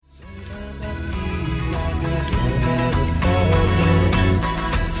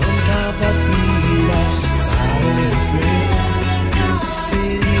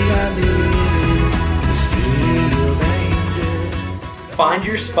Find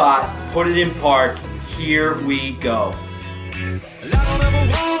your spot, put it in park. Here we go.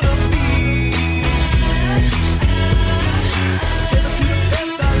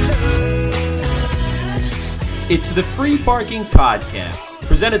 It's the Free Parking Podcast,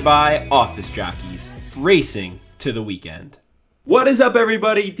 presented by Office Jockeys, racing to the weekend. What is up,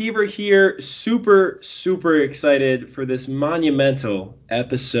 everybody? Deaver here. Super excited for this monumental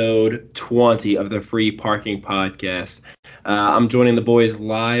episode 20 of the Free Parking Podcast. I'm joining the boys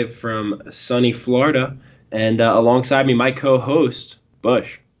live from sunny Florida, and alongside me, my co-host,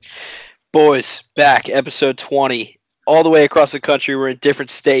 Bush. Boys, back, episode 20. All the way across the country, we're in different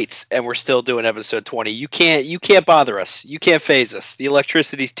states, and we're still doing episode 20. You can't bother us. You can't phase us. The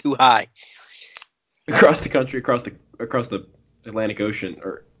electricity's too high. Across the country, across the Atlantic Ocean,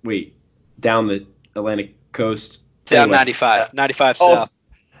 or wait, down the Atlantic coast. Down anyway, 95 south.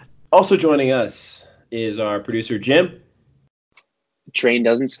 Also joining us is our producer, Jim. Train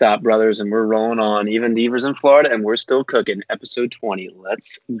doesn't stop, brothers, and we're rolling on. Even Deaver's in Florida, and we're still cooking. Episode 20.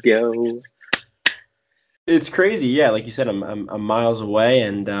 Let's go. It's crazy, yeah. Like you said, I'm miles away,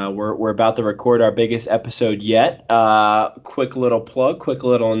 and we're about to record our biggest episode yet. Quick little plug, quick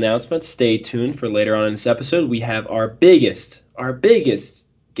little announcement. Stay tuned for later on in this episode. We have our biggest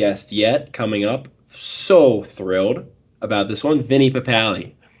guest yet coming up. So thrilled about this one, Vinny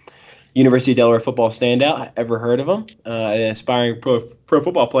Papale, University of Delaware football standout. Ever heard of him? An aspiring pro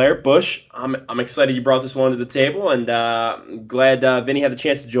football player. Bush, I'm excited you brought this one to the table, and glad Vinny had the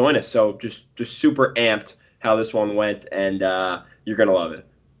chance to join us. So just super amped how this one went, and you're gonna love it.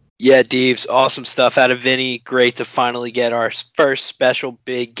 Yeah, Deeves, awesome stuff out of Vinny. Great to finally get our first special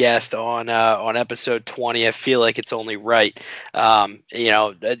big guest on episode 20. I feel like it's only right.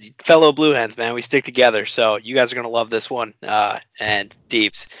 Fellow Blue Hens, man, we stick together. So you guys are gonna love this one. And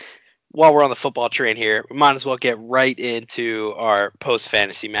Deeves, while we're on the football train here, we might as well get right into our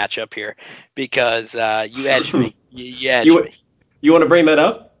post-fantasy matchup here, because you edged me. You edged me. You want to bring that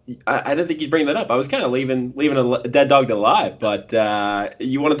up? I didn't think you'd bring that up. I was kind of leaving a dead dog to lie, but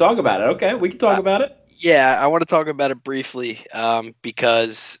you want to talk about it? Okay, we can talk about it. Yeah, I want to talk about it briefly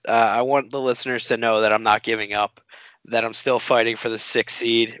because I want the listeners to know that I'm not giving up, that I'm still fighting for the 6th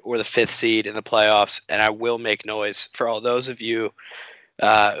seed or the 5th seed in the playoffs, and I will make noise for all those of you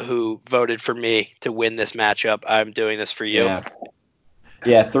who voted for me to win this matchup. I'm doing this for you.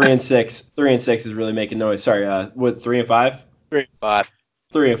 Yeah, 3-6. 3-6 is really making noise. Sorry, what, 3-5? 3-5.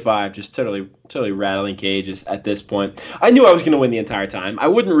 3-5, just totally rattling cages at this point. I knew I was going to win the entire time. I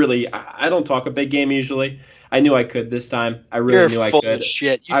wouldn't really. I don't talk a big game usually. I knew I could this time. I really knew I could. You're full of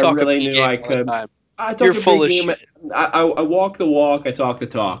shit. You I talk really a big knew game I all the could. time. I talk You're a big full of game. shit. I walk the walk. I talk the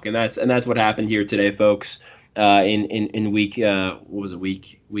talk, and that's what happened here today, folks. In week what was it,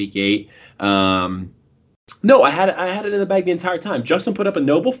 week 8? No, I had it in the bag the entire time. Justin put up a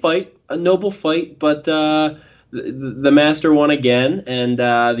noble fight, but the master won again, and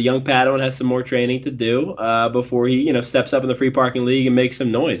the young Padawan has some more training to do before he steps up in the Free Parking League and makes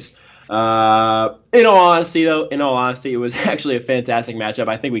some noise. In all honesty, it was actually a fantastic matchup.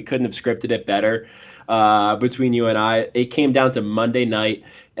 I think we couldn't have scripted it better between you and I. It came down to Monday night,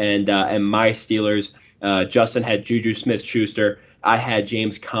 and my Steelers. Justin had Juju Smith-Schuster. I had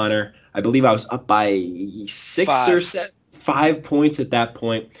James Conner. I believe I was up by 5 points at that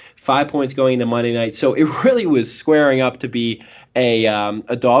point. 5 points going into Monday night. So it really was squaring up to be a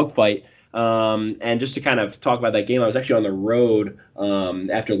dogfight. And just to kind of talk about that game, I was actually on the road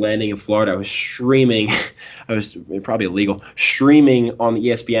after landing in Florida. I was streaming. I was probably illegal, streaming on the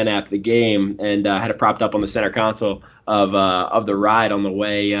ESPN app the game, and had it propped up on the center console of the ride on the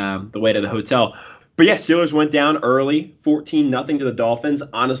way to the hotel. But yeah, Steelers went down early, 14-0 to the Dolphins.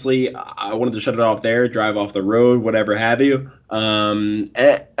 Honestly, I wanted to shut it off there, drive off the road, whatever have you. And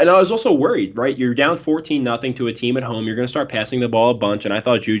I was also worried, right? You're down 14-0 to a team at home. You're going to start passing the ball a bunch, and I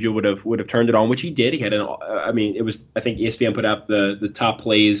thought Juju would have turned it on, which he did. He had I think ESPN put out the top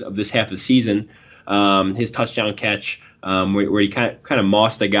plays of this half of the season. His touchdown catch, where he kind of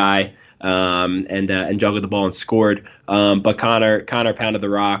mossed a guy and juggled the ball and scored. But Connor pounded the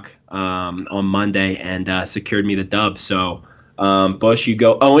rock on Monday and secured me the dub. So, Bush, you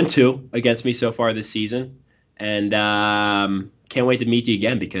go 0-2 against me so far this season, and can't wait to meet you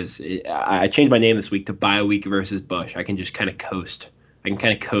again because I changed my name this week to Bye Week versus Bush. I can just kind of coast. I can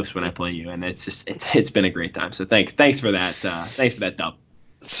kind of coast when I play you, and it's been a great time. So thanks for that. Thanks for that dub.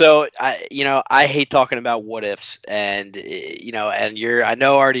 So I hate talking about what ifs, and I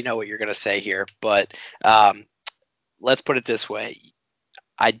already know what you're gonna say here, but let's put it this way: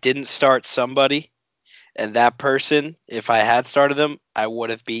 I didn't start somebody, and that person, if I had started them, I would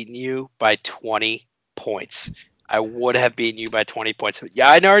have beaten you by 20 points. I would have beaten you by 20 points. Yeah,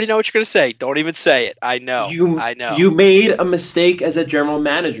 I already know what you're going to say. Don't even say it. I know. I know. You made a mistake as a general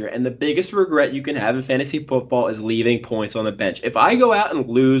manager, and the biggest regret you can have in fantasy football is leaving points on the bench. If I go out and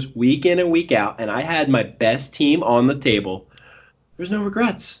lose week in and week out, and I had my best team on the table, there's no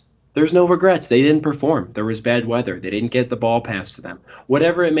regrets. There's no regrets. They didn't perform. There was bad weather. They didn't get the ball passed to them.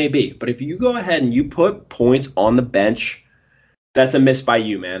 Whatever it may be. But if you go ahead and you put points on the bench, that's a miss by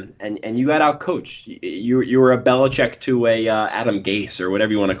you, man. And you got out-coached. You were a Belichick to a Adam Gase or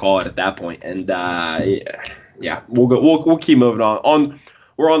whatever you want to call it at that point. And yeah, we'll keep moving on.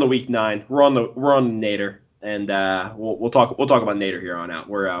 We're on the week 9. We're on Nader, and we'll talk about Nader here on out.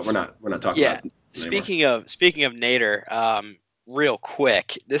 We're not talking about him anymore. Speaking of Nader, real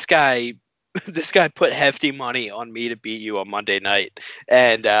quick, this guy put hefty money on me to beat you on Monday night,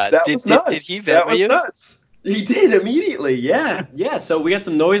 and did he bet you? Nuts. He did immediately, yeah. So we got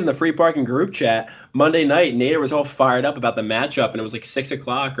some noise in the free parking group chat Monday night. Nader was all fired up about the matchup, and it was like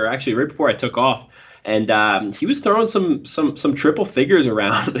 6:00, or actually right before I took off. And he was throwing some triple figures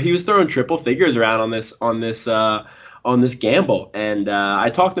around. He was throwing triple figures around on this gamble, and I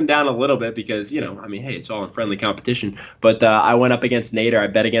talked him down a little bit because hey, it's all in friendly competition. But I went up against Nader. I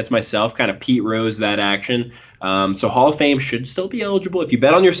bet against myself, kind of Pete Rose that action. So Hall of Fame should still be eligible if you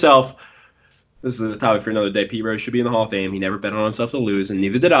bet on yourself. This is a topic for another day. Pete Rose should be in the Hall of Fame. He never bet on himself to lose, and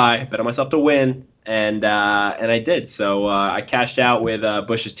neither did I. Bet on myself to win, and I did. So I cashed out with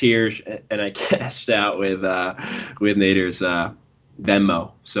Bush's Tears, and I cashed out with Nader's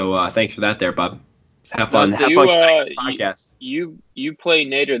Venmo. So thanks for that, there, bub. Have fun. Have fun. Podcast. You play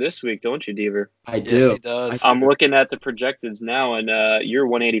Nader this week, don't you, Deaver? I do. Yes, he does. I'm looking at the projecteds now, and you're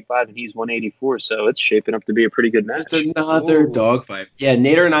 185 and he's 184, so it's shaping up to be a pretty good match. It's another dogfight. Yeah,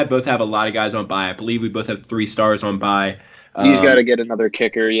 Nader and I both have a lot of guys on bye. I believe we both have 3 stars on bye. He's got to get another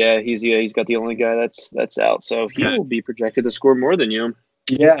kicker. Yeah, he's got the only guy that's out, so he will be projected to score more than you.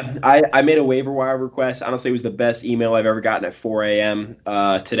 Yeah, I made a waiver wire request. Honestly, it was the best email I've ever gotten at 4 a.m.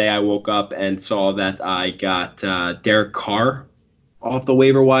 Today I woke up and saw that I got Derek Carr off the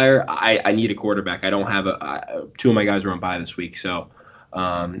waiver wire. I need a quarterback. I don't have 2 of my guys are on bye this week. So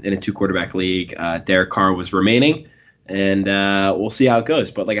in a 2-quarterback league, Derek Carr was remaining. And we'll see how it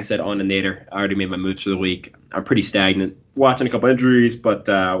goes. But like I said, on to Nader. I already made my moves for the week. I'm pretty stagnant. Watching a couple injuries, but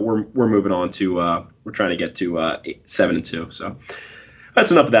we're moving on to we're trying to get to 7-2. So that's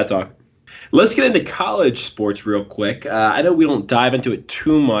enough of that talk. Let's get into college sports real quick. I know we don't dive into it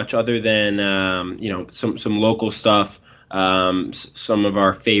too much, other than some local stuff, some of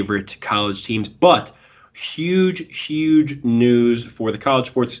our favorite college teams, but huge news for the college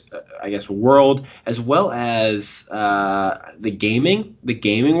sports, world, as well as the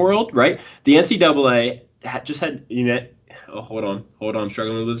gaming world, right? The NCAA just had hold on, I'm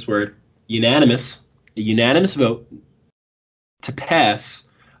struggling with this word. A unanimous vote to pass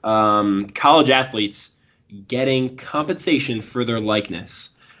college athletes getting compensation for their likeness.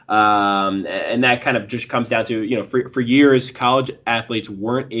 And that kind of just comes down to, for years, college athletes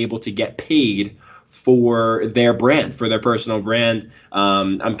weren't able to get paid for their brand, for their personal brand.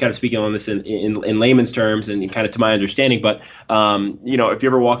 I'm kind of speaking on this in layman's terms and kind of to my understanding, but if you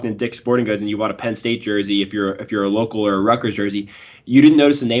ever walked in Dick's Sporting Goods and you bought a Penn State jersey, if you're a local or a Rutgers jersey, you didn't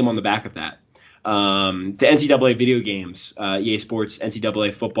notice a name on the back of that. The NCAA video games, EA Sports,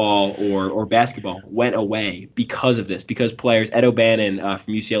 NCAA football or basketball went away because of this. Because players, Ed O'Bannon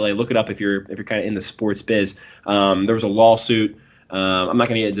from UCLA, look it up if you're kind of in the sports biz. There was a lawsuit. I'm not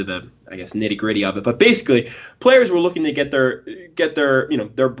going to get into the nitty gritty of it, but basically, players were looking to get their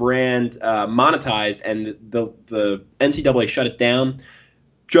their brand monetized, and the NCAA shut it down.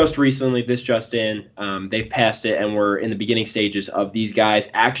 Just recently, they've passed it, and we're in the beginning stages of these guys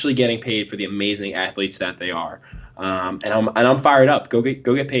actually getting paid for the amazing athletes that they are. And I'm fired up. Go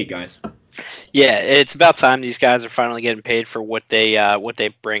get paid, guys. Yeah, it's about time these guys are finally getting paid for what they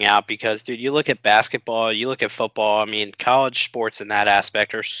bring out, because, dude, you look at basketball, you look at football. I mean, college sports in that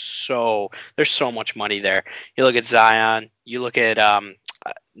aspect there's so much money there. You look at Zion, you look at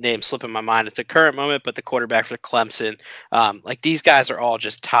name slipping my mind at the current moment, but the quarterback for Clemson, these guys are all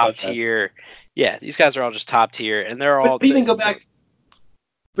just top tier. Yeah, these guys are all just top tier, and they're all. But even go back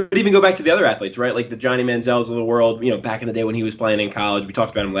to the other athletes, right? Like the Johnny Manziels of the world, back in the day when he was playing in college. We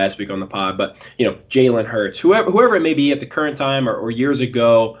talked about him last week on the pod, but Jalen Hurts, whoever it may be at the current time or years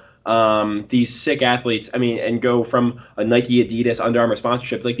ago, these sick athletes, and go from a Nike, Adidas, Under Armour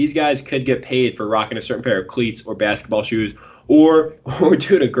sponsorship. Like, these guys could get paid for rocking a certain pair of cleats or basketball shoes, or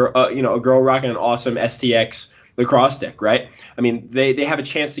dude, a girl rocking an awesome STX lacrosse stick, right? They have a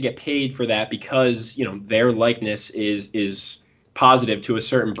chance to get paid for that because their likeness is positive to a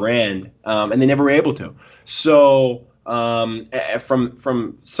certain brand, and they never were able to. So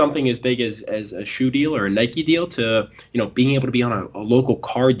from something as big as a shoe deal or a Nike deal to being able to be on a local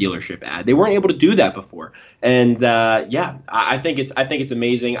car dealership ad, they weren't able to do that before. And I think it's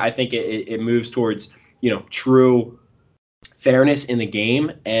amazing. I think it moves towards true fairness in the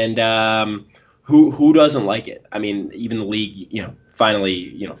game, and who doesn't like it? I mean, even the league,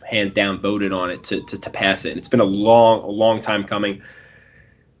 finally, hands down voted on it to pass it. And it's been a long time coming,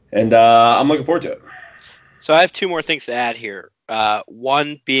 and I'm looking forward to it. So I have two more things to add here.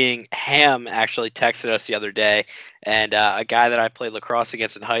 One being Ham actually texted us the other day, and a guy that I played lacrosse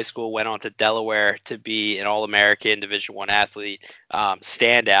against in high school went on to Delaware to be an All-American Division I athlete,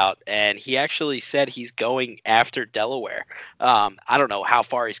 standout, and he actually said he's going after Delaware. I don't know how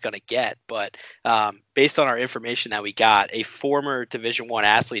far he's going to get, but based on our information that we got, a former Division I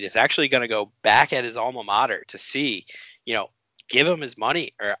athlete is actually going to go back at his alma mater to see, give him his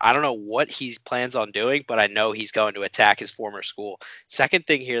money, or I don't know what he plans on doing, but I know he's going to attack his former school. Second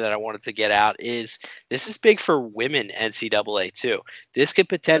thing here that I wanted to get out is this is big for women NCAA too. This could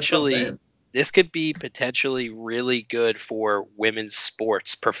be potentially really good for women's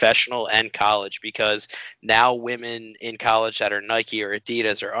sports, professional and college, because now women in college that are Nike or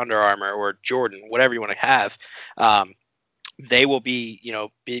Adidas or Under Armour or Jordan, whatever you want to have, they will be,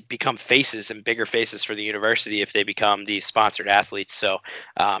 become faces and bigger faces for the university if they become these sponsored athletes. So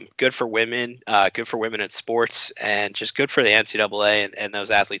good for women in sports, and just good for the NCAA and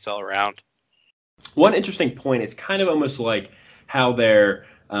those athletes all around. One interesting point is kind of almost like how they're,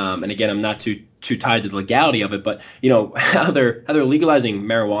 and again, I'm not too tied to the legality of it, but how they're legalizing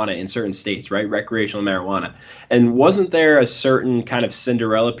marijuana in certain states, right? Recreational marijuana. And wasn't there a certain kind of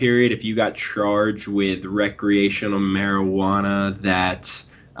Cinderella period if you got charged with recreational marijuana that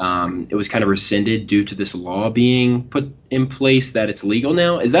it was kind of rescinded due to this law being put in place that it's legal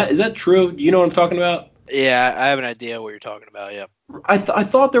now? Is that true? Do you know what I'm talking about? Yeah, I have an idea what you're talking about. Yeah. I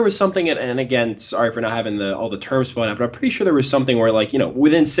thought there was something, and again, sorry for not having all the terms spun out, but I'm pretty sure there was something where, like,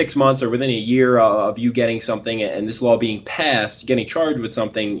 within 6 months or within a year of you getting something and this law being passed, getting charged with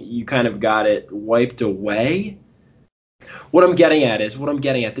something, you kind of got it wiped away. What I'm getting at,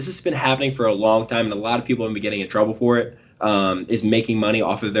 this has been happening for a long time, and a lot of people have been getting in trouble for it, is making money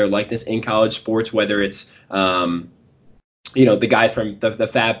off of their likeness in college sports, whether it's the guys from the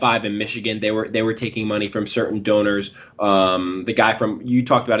Fab Five in Michigan, they were taking money from certain donors. The guy from, you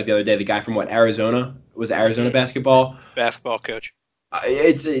talked about it the other day, the guy from Arizona? Was it Arizona basketball coach?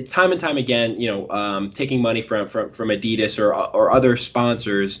 It's time and time again, taking money from Adidas or other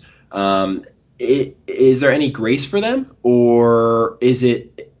sponsors. Is there any grace for them, or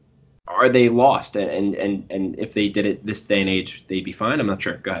are they lost? And if they did it this day and age, they'd be fine? I'm not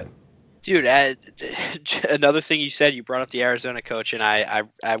sure. Go ahead. Dude, another thing you said, you brought up the Arizona coach, and I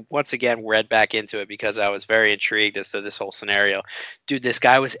once again read back into it because I was very intrigued as to this whole scenario. Dude, this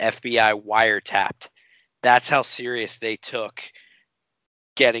guy was FBI wiretapped. That's how serious they took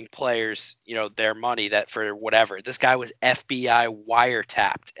getting players, their money that for whatever. This guy was FBI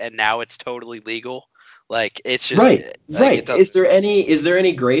wiretapped, and now it's totally legal. Like, it's just right. Is there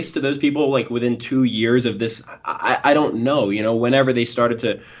any grace to those people, like, within 2 years of this? I don't know. Whenever they started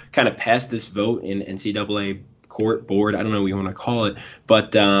to kind of pass this vote in NCAA court board, I don't know what you want to call it,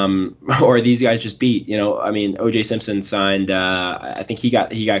 but or these guys just beat. I mean, O.J. Simpson signed. I think he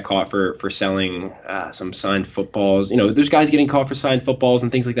got caught for selling some signed footballs. There's guys getting caught for signed footballs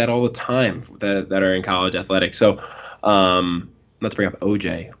and things like that all the time that are in college athletics. So, not to bring up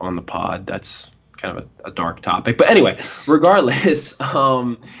O.J. on the pod. That's kind of a dark topic, but anyway, regardless,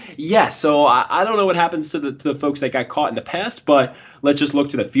 so I don't know what happens to the folks that got caught in the past, but let's just look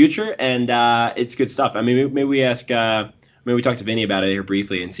to the future, and it's good stuff. I mean, maybe we ask, maybe we talk to Vinny about it here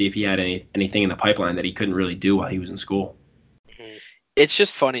briefly and see if he had anything in the pipeline that he couldn't really do while he was in school. It's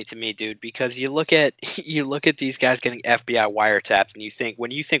just funny to me, dude, because you look at these guys getting FBI wiretapped, and when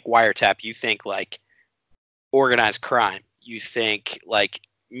you think wiretap, you think like organized crime. You think like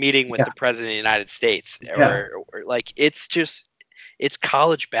meeting with the president of the United States, or like it's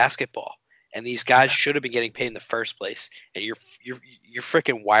college basketball, and these guys should have been getting paid in the first place, and you're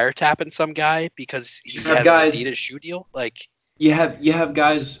freaking wiretapping some guy because he has an Adidas shoe deal. Like, you have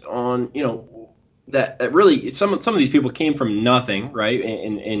guys on that really some of these people came from nothing, right?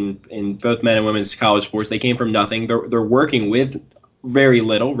 In both men and women's college sports, they came from nothing. They're working with very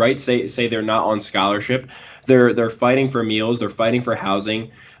little, right? Say they're not on scholarship. They're fighting for meals. They're fighting for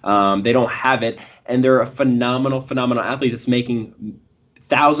housing. They don't have it, and they're a phenomenal athlete that's making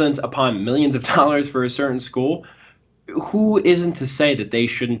thousands upon millions of dollars for a certain school. Who isn't to say that they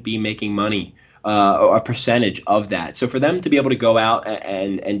shouldn't be making money a percentage of that. So for them to be able to go out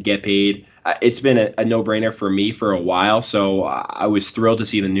and get paid, it's been a no-brainer for me for a while. So I was thrilled to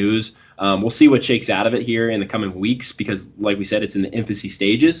see the news. We'll see what shakes out of it here in the coming weeks because, like we said, it's in the infancy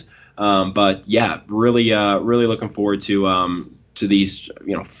stages. But yeah, really looking forward to these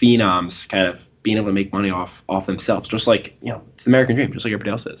phenoms kind of being able to make money off themselves, just like it's the American dream, just like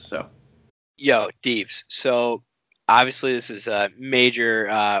everybody else is. So, yo, Deeves. So obviously this is a major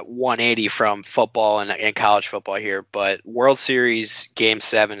 180 from football and college football here, but World Series Game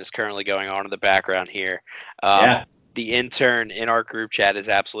 7 is currently going on in the background here. Yeah. The intern in our group chat is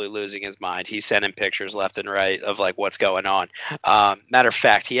absolutely losing his mind. He's sending pictures left and right of like what's going on. Matter of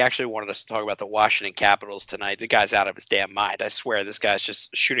fact, he actually wanted us to talk about the Washington Capitals tonight. The guy's out of his damn mind. I swear, this guy's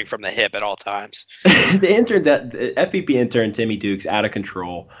just shooting from the hip at all times. The FVP intern Timmy Duke's out of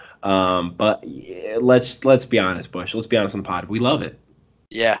control. But let's be honest, Bush. Let's be honest on the pod. We love it.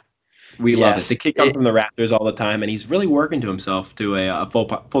 Yeah. We love it. The kid comes from the Raptors all the time, and he's really working to himself to a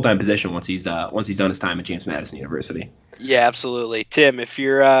full-time position once he's done his time at James Madison University. Yeah, absolutely. Tim, if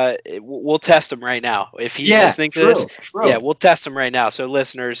you're, we'll test him right now. If he's listening to this, yeah, we'll test him right now. So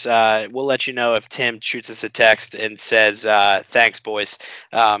listeners, we'll let you know if Tim shoots us a text and says, "Thanks, boys,"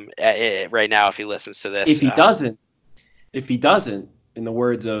 right now if he listens to this. If he doesn't, in the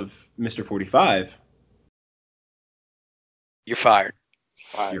words of Mr. 45, you're fired.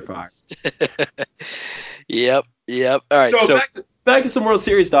 You're fired. Yep. All right. So back to some World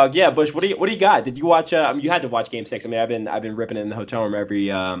Series, dog. Yeah, Bush. What do you got? Did you watch? You had to watch Game 6. I mean, I've been ripping it in the hotel room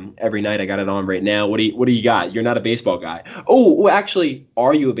every night. I got it on right now. What do you got? You're not a baseball guy. Oh, well, actually,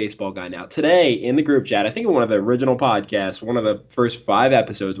 are you a baseball guy now? Today in the group chat, I think in one of the original podcasts, one of the first 5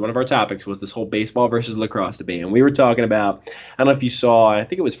 episodes, one of our topics was this whole baseball versus lacrosse debate, and we were talking about. I don't know if you saw. I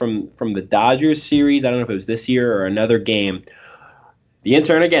think it was from the Dodgers series. I don't know if it was this year or another game. The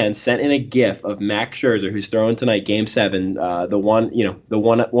intern again sent in a GIF of Max Scherzer, who's throwing tonight, Game 7. The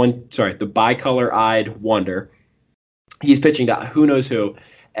bicolor-eyed wonder. He's pitching to who knows who.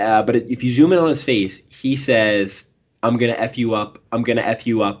 But if you zoom in on his face, he says, "I'm gonna f you up. I'm gonna f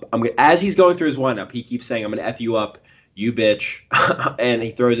you up. As he's going through his windup, he keeps saying, "I'm gonna f you up, you bitch," and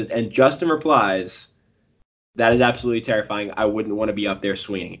he throws it. And Justin replies, "That is absolutely terrifying. I wouldn't want to be up there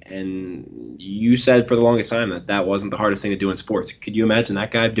swinging." And you said for the longest time that wasn't the hardest thing to do in sports. Could you imagine that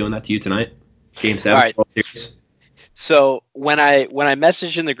guy doing that to you tonight? Game 7, all right. World Series. So when I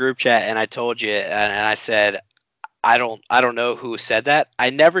messaged in the group chat and I told you and I said I don't know who said that. I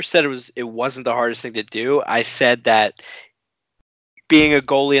never said it wasn't the hardest thing to do. I said that being a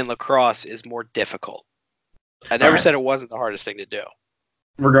goalie in lacrosse is more difficult. I never said it wasn't the hardest thing to do.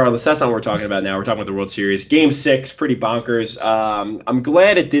 Regardless, that's not what we're talking about now. We're talking about the World Series. Game 6, pretty bonkers. I'm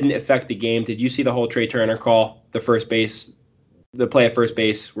glad it didn't affect the game. Did you see the whole Trey Turner call, the play at first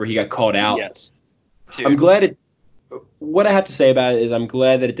base where he got called out? Yes. Dude. I'm glad what I have to say about it is I'm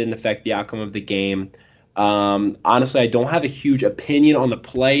glad that it didn't affect the outcome of the game. Honestly, I don't have a huge opinion on the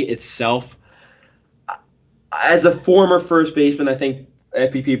play itself. As a former first baseman, I think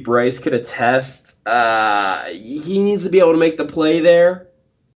FPP Bryce could attest. He needs to be able to make the play there.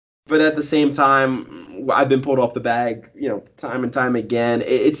 But at the same time, I've been pulled off the bag, time and time again.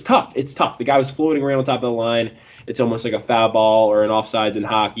 It's tough. The guy was floating around on top of the line. It's almost like a foul ball or an offsides in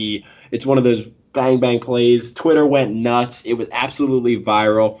hockey. It's one of those bang plays. Twitter went nuts. It was absolutely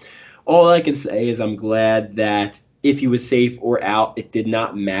viral. All I can say is I'm glad that if he was safe or out, it did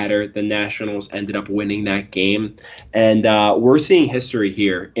not matter. The Nationals ended up winning that game. And we're seeing history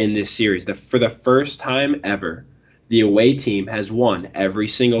here in this series. For the first time ever, the away team has won every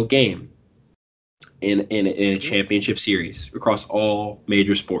single game in a championship series across all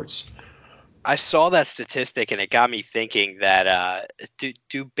major sports. I saw that statistic and it got me thinking that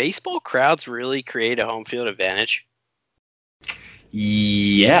do baseball crowds really create a home field advantage?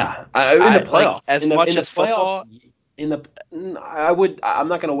 Yeah, in the playoffs, like, as much as football. I'm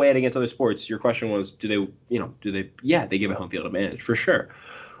not going to weigh it against other sports. Your question was, do they? Yeah, they give a home field advantage for sure.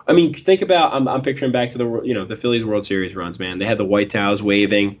 I mean, think about. I'm picturing back to the Phillies World Series runs. Man, they had the white towels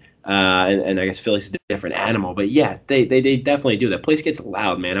waving, and I guess Philly's a different animal. But yeah, they definitely do. That place gets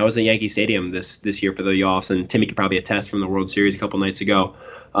loud, man. I was in Yankee Stadium this year for the Yoffs, and Timmy could probably attest from the World Series a couple nights ago.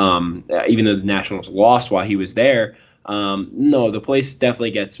 Even though the Nationals lost while he was there, no, the place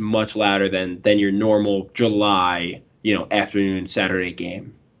definitely gets much louder than your normal July, afternoon Saturday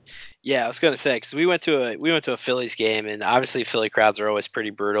game. Yeah, I was gonna say because we went to a Phillies game, and obviously Philly crowds are always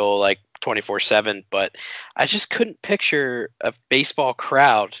pretty brutal, like 24/7. But I just couldn't picture a baseball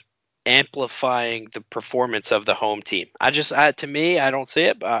crowd amplifying the performance of the home team. To me, I don't see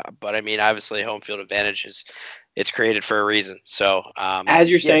it. But I mean, obviously, home field advantage is it's created for a reason. So as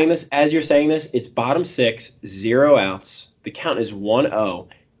you're saying this, it's bottom 6, 0 outs. The count is 1-0.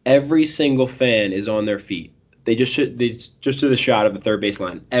 Every single fan is on their feet. They just did the shot of the third base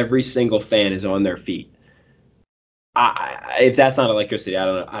line. Every single fan is on their feet. If that's not electricity, I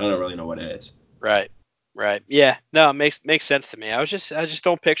don't really know what it is. Right. Yeah. No, it makes sense to me. I just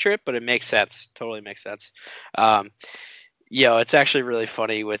don't picture it, but it makes sense. Totally makes sense. It's actually really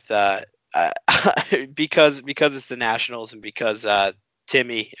funny with because it's the Nationals and because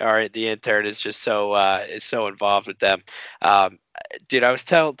Timmy, the intern, is just so involved with them. Dude, I was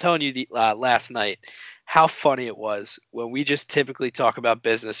telling you last night how funny it was when we just typically talk about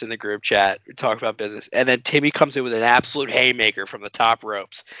business in the group chat, and then Timmy comes in with an absolute haymaker from the top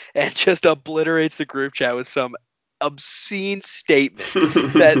ropes and just obliterates the group chat with some obscene statement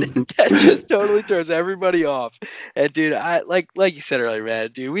that just totally throws everybody off. And dude, I like you said earlier,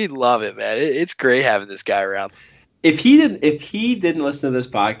 man, dude, we love it, man. It's great having this guy around. If he didn't listen to this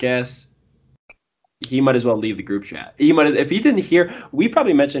podcast, he might as well leave the group chat. If he didn't hear, we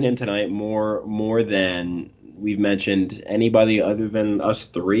probably mentioned him tonight more than we've mentioned anybody other than us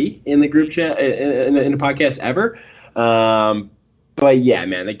three in the group chat in the podcast ever. But yeah,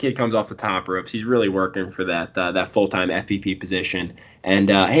 man, the kid comes off the top ropes. He's really working for that full-time FVP position. And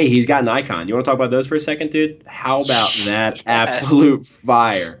hey, he's got an icon. You want to talk about those for a second, dude? How about that absolute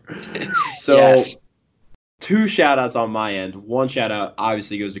fire? So. Yes. 2 shout-outs on my end. One shout-out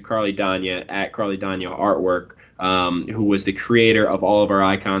obviously goes to Carly Danya at Carly Danya Artwork, who was the creator of all of our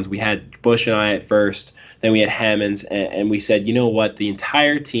icons. We had Bush and I at first, then we had Hammonds, and we said, you know what? The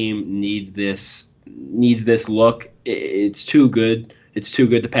entire team needs this look. It's too good. It's too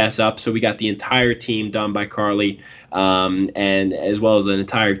good to pass up. So we got the entire team done by Carly, and as well as an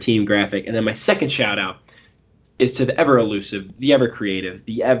entire team graphic. And then my second shout-out is to the ever elusive, the ever creative,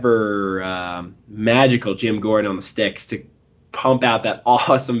 the ever magical Jim Gordon on the sticks to pump out that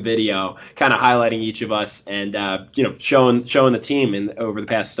awesome video, kind of highlighting each of us and showing the team over the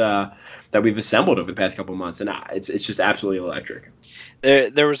past that we've assembled over the past couple of months, and it's just absolutely electric.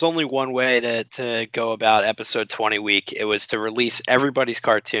 There was only one way to go about episode 20 week. It was to release everybody's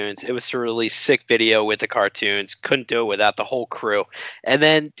cartoons. It was to release sick video with the cartoons. Couldn't do it without the whole crew. And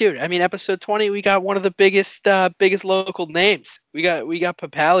then, dude, I mean, episode 20, we got one of the biggest local names. We got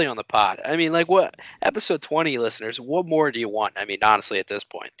Papali on the pod. I mean, like, what episode 20 listeners? What more do you want? I mean, honestly, at this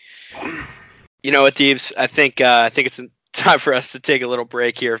point, you know what, Deeves? I think it's time for us to take a little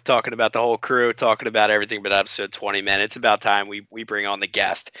break here of talking about the whole crew, talking about everything but episode 20, man. It's about time we bring on the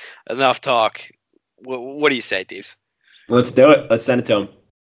guest. Enough talk. What do you say, Deeves? Let's do it. Let's send it to him.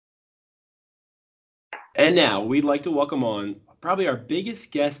 And now we'd like to welcome on probably our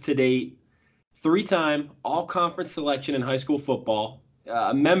biggest guest to date, 3-time all-conference selection in high school football,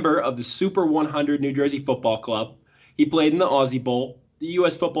 a member of the Super 100 New Jersey Football Club. He played in the Aussie Bowl, the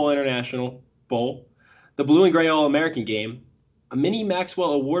U.S. Football International Bowl, the Blue and Gray All-American Game, a Minnie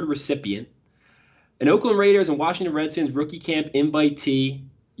Maxwell Award recipient, an Oakland Raiders and Washington Redskins rookie camp invitee,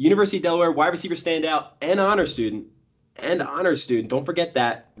 University of Delaware wide receiver standout, and honor student. Don't forget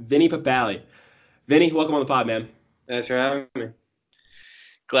that, Vinny Papali. Vinny, welcome on the pod, man. Thanks for having me.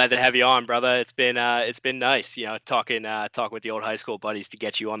 Glad to have you on, brother. It's been nice, talking with the old high school buddies to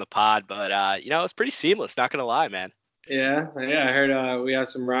get you on the pod, but it's pretty seamless. Not gonna lie, man. Yeah. I heard we have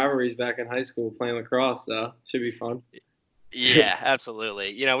some rivalries back in high school playing lacrosse, so should be fun. Yeah,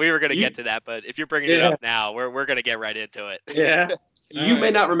 absolutely. We were gonna get to that, but if you're bringing it up now, we're gonna get right into it. Yeah. You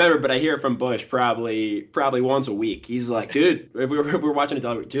may not remember, but I hear from Bush probably once a week. He's like, dude, if we're watching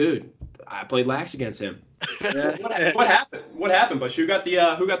it, dude, I played lax against him. Yeah. What happened? What happened, Bush? Who got the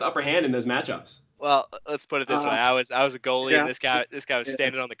upper hand in those matchups? Well, let's put it this way. I was a goalie, and this guy was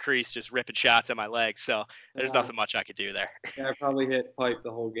standing on the crease just ripping shots at my legs. So there's nothing much I could do there. Yeah, I probably hit pipe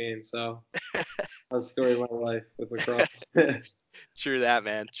the whole game. So that's the story of my life with lacrosse. True that,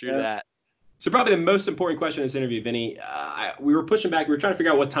 man. True that. So probably the most important question in this interview, Vinny, we were pushing back. We were trying to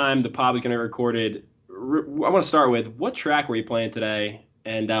figure out what time the pod was going to be recorded. I want to start with, what track were you playing today,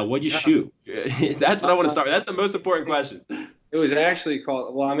 and what'd you shoot? That's what I want to start with. That's the most important question. It was actually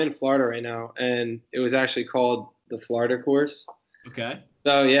called, I'm in Florida right now, and it was actually called the Florida course. Okay.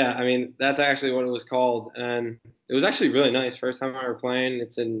 So, yeah, I mean, that's actually what it was called. And it was actually really nice. First time I ever playing.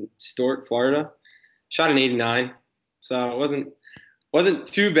 It's in Stuart, Florida. Shot an 89. So it wasn't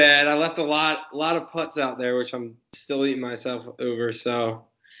too bad. I left a lot of putts out there, which I'm still eating myself over. So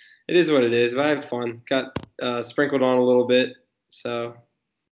it is what it is. But I had fun. Got sprinkled on a little bit. So it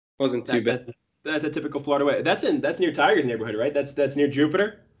wasn't too bad. That's a typical Florida way. That's near Tiger's neighborhood, right? That's near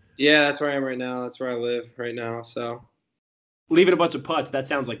Jupiter? Yeah, that's where I am right now. That's where I live right now. So leaving a bunch of putts, that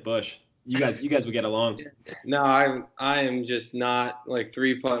sounds like Bush. You guys would get along. No, I am just not like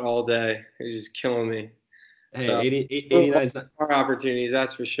 3-putt all day. It's just killing me. Hey, So, 89 is not, more opportunities,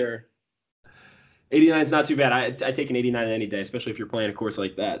 that's for sure. 89 is not too bad. I take an 89 any day, especially if you're playing a course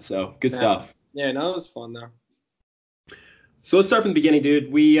like that. So good stuff. Yeah, no, it was fun though. So let's start from the beginning, dude.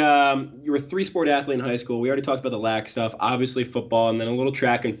 You were a 3-sport athlete in high school. We already talked about the lack stuff, obviously football, and then a little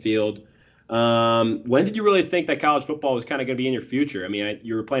track and field. When did you really think that college football was kind of going to be in your future? I mean,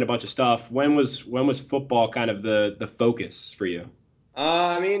 you were playing a bunch of stuff. When was football kind of the focus for you?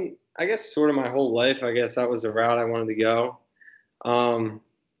 I mean, I guess sort of my whole life. I guess that was the route I wanted to go.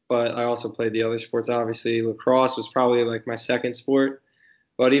 But I also played the other sports. Obviously, lacrosse was probably like my second sport.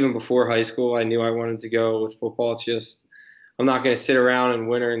 But even before high school, I knew I wanted to go with football. It's just I'm not going to sit around in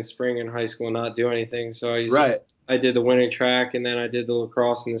winter and spring in high school and not do anything. So I did the winter track, and then I did the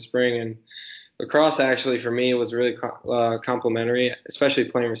lacrosse in the spring. And lacrosse actually for me was really complimentary, especially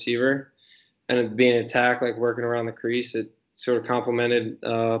playing receiver and being attack, like working around the crease. It sort of complemented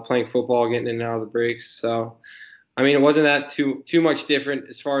playing football, getting in and out of the breaks. So, I mean, it wasn't that too much different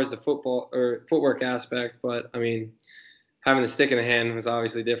as far as the football or footwork aspect, but I mean, having the stick in the hand was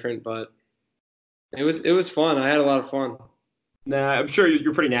obviously different, but it was fun. I had a lot of fun. Nah, I'm sure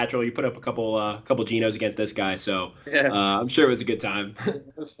you're pretty natural. You put up a couple Genos against this guy, so Yeah. I'm sure it was a good time.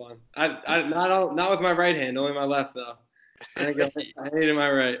 It was fun. I not with my right hand, only my left though. I hated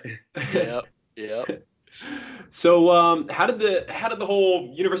my right. Yep. So how did the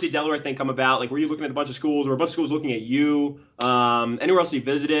whole University of Delaware thing come about? Like, were you looking at a bunch of schools, or a bunch of schools looking at you? Anywhere else you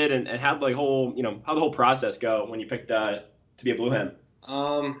visited, and how the whole process go when you picked to be a Blue Hen?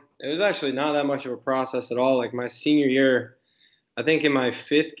 It was actually not that much of a process at all. Like my senior year, I think in my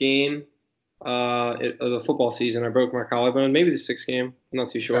 5th game of the football season, I broke my collarbone. Maybe the 6th game, I'm not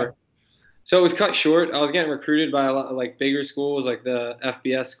too sure. Okay. So it was cut short. I was getting recruited by a lot of like bigger schools, like the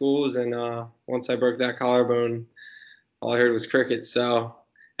FBS schools, and once I broke that collarbone, all I heard was crickets. So,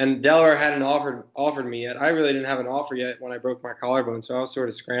 and Delaware hadn't offered me yet. I really didn't have an offer yet when I broke my collarbone, so I was sort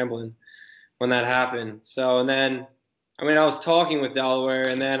of scrambling when that happened. So, and then, I mean, I was talking with Delaware,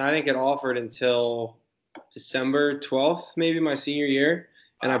 and then I didn't get offered until December 12th, maybe my senior year,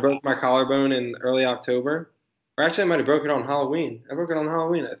 and I broke my collarbone in early October. Or actually, I might have broke it on Halloween. I broke it on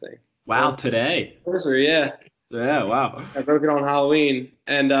Halloween, I think. Wow, today. Yeah. Yeah, wow. I broke it on Halloween,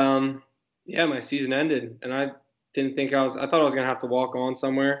 and my season ended, and I didn't think I thought I was gonna have to walk on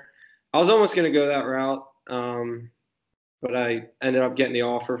somewhere. I was almost gonna go that route, but I ended up getting the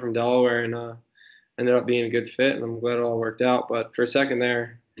offer from Delaware, and ended up being a good fit, and I'm glad it all worked out. But for a second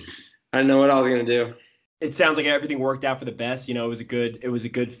there, I didn't know what I was gonna do. It sounds like everything worked out for the best. You know, it was a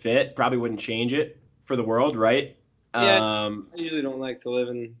good fit. Probably wouldn't change it for the world, right? Yeah, I usually don't like to live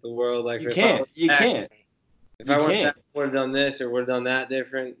in the world like you can't. If I would have done this or would have done that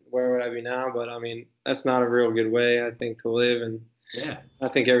different, where would I be now? But I mean, that's not a real good way, I think, to live. And I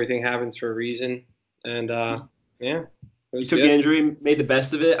think everything happens for a reason. And you took the injury, made the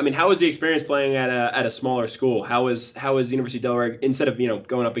best of it. I mean, how was the experience playing at a smaller school? How was University of Delaware, instead of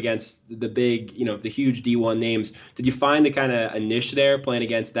going up against the big, the huge D1 names? Did you find the kind of a niche there playing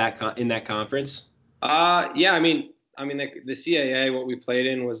against that in that conference? Yeah, I mean, the CAA, what we played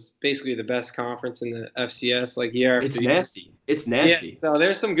in, was basically the best conference in the FCS. Like year after year. Nasty. It's nasty. Yeah, so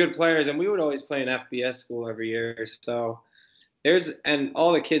there's some good players, and we would always play an FBS school every year. So and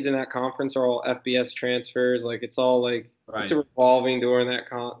all the kids in that conference are all FBS transfers. Like it's all like it's a revolving door in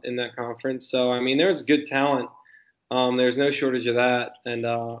that conference. So I mean, there's good talent. There's no shortage of that, and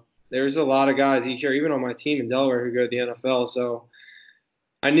there's a lot of guys each year, even on my team in Delaware, who go to the NFL. So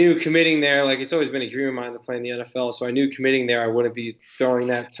I knew committing there, like it's always been a dream of mine to play in the NFL. So I knew committing there, I wouldn't be throwing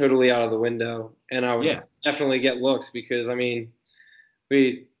that totally out of the window, and I would definitely get looks because I mean,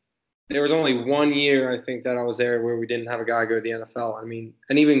 there was only 1 year I think that I was there where we didn't have a guy go to the NFL. I mean,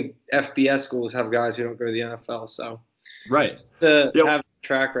 and even FBS schools have guys who don't go to the NFL. So to have a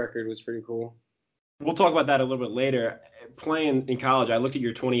track record was pretty cool. We'll talk about that a little bit later. Playing in college, I looked at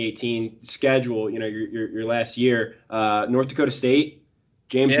your 2018 schedule. Your last year, North Dakota State.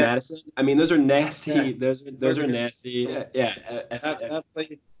 James Madison. I mean, those are nasty. Yeah. Those are nasty. Yeah. That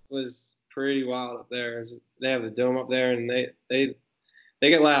place was pretty wild up there. They have the dome up there, and they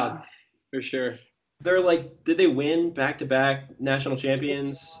get loud for sure. They're like, did they win back-to-back national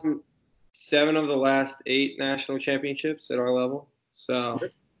champions? 7 of the last 8 national championships at our level. So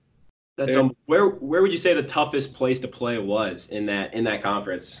that's where would you say the toughest place to play was in that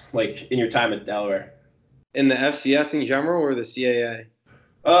conference? Like in your time at Delaware? In the FCS in general or the CAA?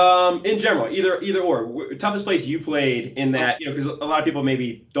 In general, either or. Toughest place you played in that, because a lot of people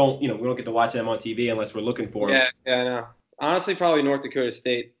maybe don't, we don't get to watch them on TV unless we're looking for them. Yeah, I know. Honestly, probably North Dakota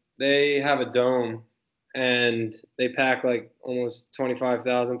State. they have a dome, and they pack like almost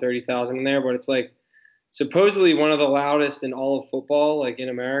 25,000, 30,000 in there, but it's like supposedly one of the loudest in all of football, like in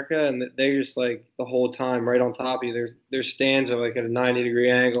America, and they're just like the whole time right on top of you. Their stands are like at a 90-degree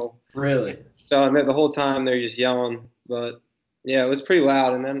angle. Really? So and the whole time they're just yelling. But yeah, it was pretty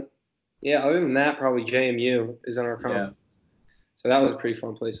loud. And then other than that, probably JMU is in our conference. So that was a pretty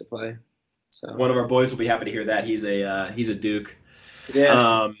fun place to play. So One of our boys will be happy to hear that. He's a Duke.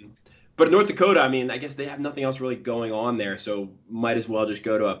 yeah. But North Dakota, I mean, I guess they have nothing else really going on there, so might as well just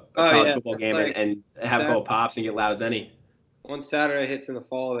go to a college football game and have a couple pops and get loud as any. Once Saturday hits in the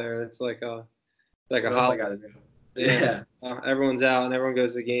fall there, it's like a holiday. Yeah. Everyone's out and everyone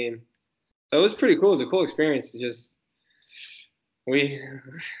goes to the game. So it was pretty cool. It was a cool experience. It's just we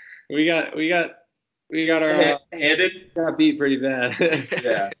got our handed. Got beat pretty bad.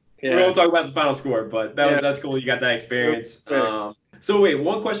 Yeah. We won't talk about the final score, but that's cool. You got that experience. So wait,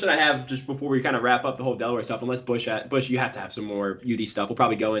 one question I have just before we kind of wrap up the whole Delaware stuff, unless Bush, you have to have some more UD stuff. We'll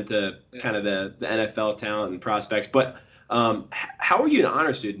probably go into kind of the NFL talent and prospects. But how are you an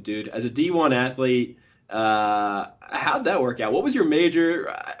honor student, dude? As a D1 athlete, how'd that work out? What was your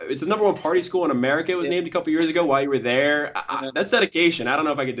major? It's the #1 party school in America. It was named a couple years ago while you were there. That's dedication. I don't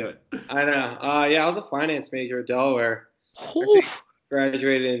know if I could do it. I know. I was a finance major at Delaware. Actually,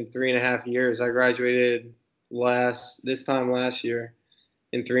 graduated in 3.5 years. I graduated this time last year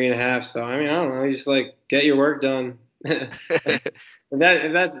in 3.5. So I mean, I don't know. You just like get your work done. And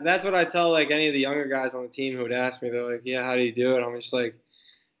that's what I tell like any of the younger guys on the team who would ask me. They're like, "Yeah, how do you do it?" I'm just like,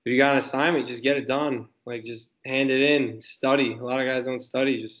 if you got an assignment, just get it done. Like just hand it in. Study. A lot of guys don't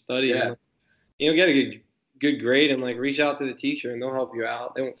study. Just study. Yeah. You know, get a good grade and like reach out to the teacher and they'll help you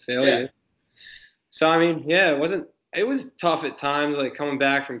out. They won't fail you. So I mean, yeah, it was tough at times, like coming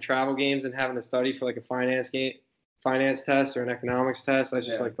back from travel games and having to study for like a finance test or an economics test. That's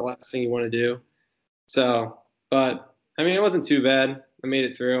just like the last thing you want to do. So, but I mean, it wasn't too bad. I made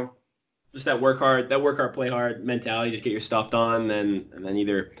it through. Just that work hard, play hard mentality. Just get your stuff done, and then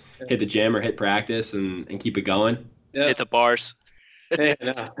either hit the gym or hit practice and keep it going. Yeah. Hit the bars.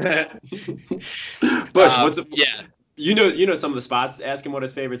 Bush, You know some of the spots. Ask him what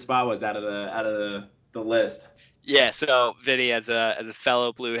his favorite spot was out of the list. Yeah, so Vinny, as a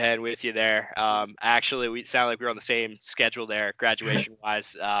fellow Blue Hen with you there, actually we sound like we were on the same schedule there, graduation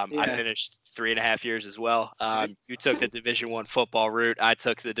wise. I finished 3.5 years as well. You took the Division I football route. I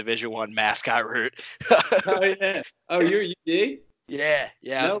took the Division I mascot route. Oh yeah. Oh, you're UD? Yeah.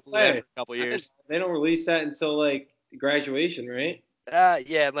 I was a Blue Hen for a couple years. They don't release that until like graduation, right?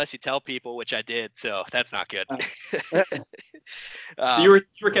 Yeah, unless you tell people, which I did, so that's not good. So you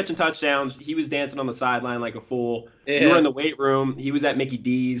were catching touchdowns. He was dancing on the sideline like a fool. Yeah. You were in the weight room. He was at Mickey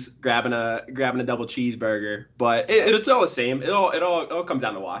D's grabbing a double cheeseburger. But it's all the same. It all comes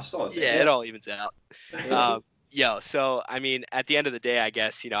down to wash. It's all the same. Yeah, it all evens out. So I mean, at the end of the day, I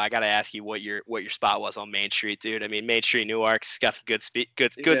guess I got to ask you what your spot was on Main Street, dude. I mean, Main Street Newark's got some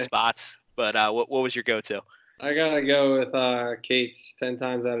good spots. But what was your go-to? I gotta go with Kate's 10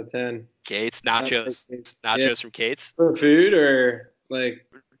 times out of 10. Kate's nachos from Kate's. For food or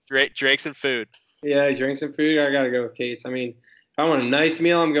like drinks and food. Yeah, drinks and food. I gotta go with Kate's. I mean, if I want a nice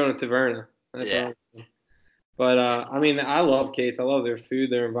meal, I'm going to Taverna. That's But I mean, I love Kate's. I love their food,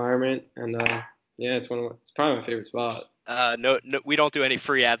 their environment, and it's probably my favorite spot. No, we don't do any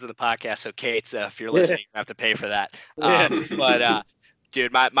free ads on the podcast, so Kate's, if you're listening, you have to pay for that. But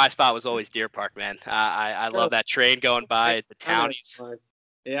dude, my spot was always Deer Park, man. I love that train going by, the townies.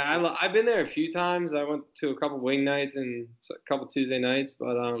 Yeah, I've been there a few times. I went to a couple wing nights and a couple Tuesday nights,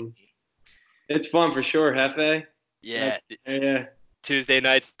 but it's fun for sure. Hefe. Yeah. Tuesday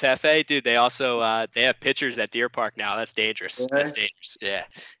nights, Hefe, dude. They also they have pitchers at Deer Park now. That's dangerous. Yeah. That's dangerous.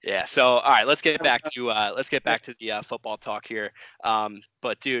 Yeah. So all right, let's get back to the football talk here.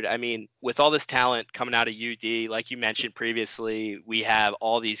 But dude, I mean, with all this talent coming out of UD, like you mentioned previously, we have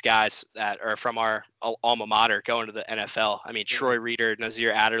all these guys that are from our alma mater going to the NFL. I mean, Troy Reeder,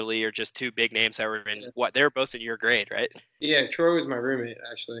 Nazir Adderley are just two big names that were in they were both in your grade, right? Yeah, Troy was my roommate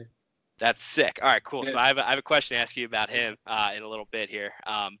actually. That's sick. All right, cool. So I have a question to ask you about him in a little bit here.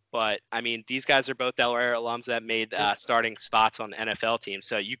 But I mean, these guys are both Delaware alums that made starting spots on NFL teams.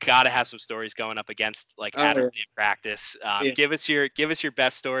 So you got to have some stories going up against like Adderley in practice. Give us your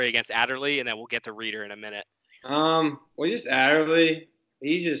best story against Adderley, and then we'll get to Reeder in a minute. Well, just Adderley,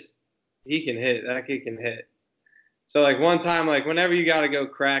 he can hit. That kid can hit. So like one time, like whenever you got to go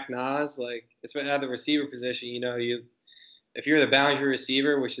crack Nas, like it's at the receiver position, if you're the boundary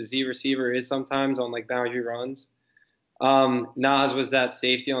receiver, which the Z receiver is sometimes on like boundary runs, Nas was that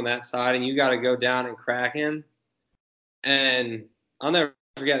safety on that side, and you got to go down and crack him. And I'll never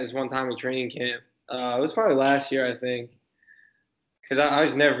forget this one time in training camp. It was probably last year, I think. Because I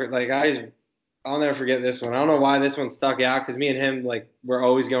was never I'll never forget this one. I don't know why this one stuck out because me and him we're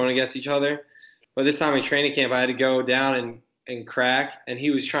always going against each other. But this time in training camp, I had to go down and crack, and he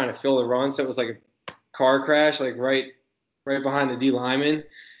was trying to fill the run, so it was like a car crash, like right behind the D lineman,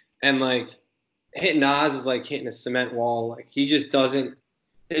 and hitting Nas is like hitting a cement wall. Like he just doesn't.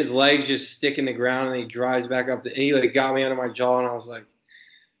 His legs just stick in the ground, and he drives back up. And he got me under my jaw, and I was like,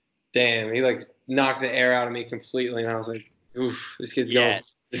 "Damn!" He knocked the air out of me completely, and I was like, "Oof, this kid's going."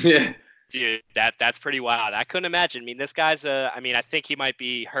 Yeah. Dude, that's pretty wild. I couldn't imagine. I mean, this guy's I think he might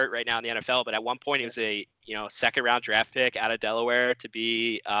be hurt right now in the NFL, but at one point he was a second round draft pick out of Delaware to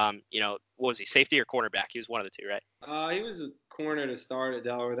be what was he, safety or cornerback? He was one of the two, right? He was a corner to start at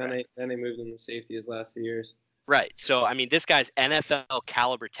Delaware. Then they moved him to safety his last 2 years. Right. So I mean, this guy's NFL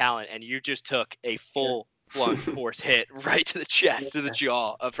caliber talent, and you just took a full blunt force hit right to the chest, to the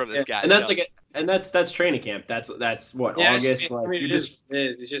jaw from this guy. And that's that's training camp. That's what, August.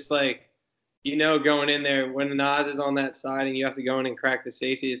 It's just going in there when Nas is on that side and you have to go in and crack the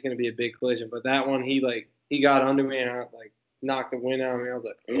safety, it's going to be a big collision. But that one, he got under me and I knocked the wind out of me. I was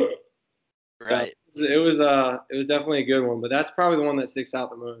like, ugh. Right. So it was definitely a good one, but that's probably the one that sticks out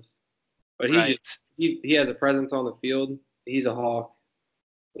the most. But he has a presence on the field. He's a hawk.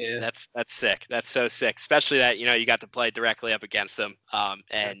 Yeah, that's sick. That's so sick, especially that you got to play directly up against them.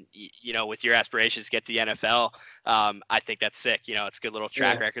 And with your aspirations to get to the NFL, I think that's sick. It's a good little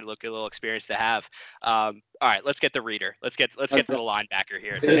track record, good little experience to have. All right, let's get the reader. Let's get to the linebacker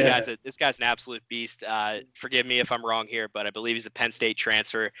here. This guy's an absolute beast. Forgive me if I'm wrong here, but I believe he's a Penn State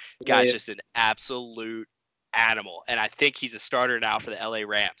transfer. Guy's just an absolute animal, and I think he's a starter now for the LA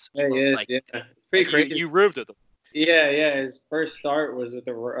Rams. It's pretty crazy. You roomed with him. Yeah. His first start was with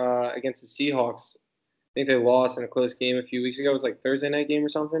against the Seahawks. I think they lost in a close game a few weeks ago. It was Thursday night game or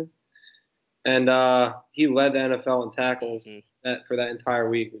something. And he led the NFL in tackles for that entire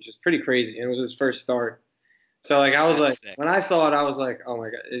week, which is pretty crazy. And it was his first start. So I was sick. When I saw it, I was like, oh my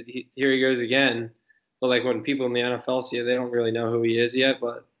God, here he goes again. But when people in the NFL see it, they don't really know who he is yet.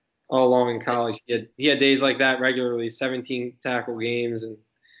 But all along in college, he had days like that regularly, 17 tackle games, and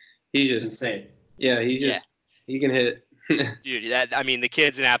he's just insane. Yeah, he can hit. Dude, the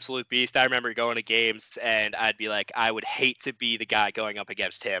kid's an absolute beast. I remember going to games and I'd be like, I would hate to be the guy going up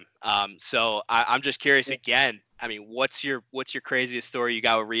against him. So I'm just curious again. I mean, what's your craziest story you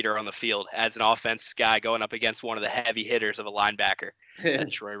got with Reeder on the field as an offense guy going up against one of the heavy hitters of a linebacker,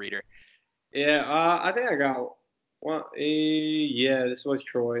 Troy Reeder? Yeah, I think I got one. This was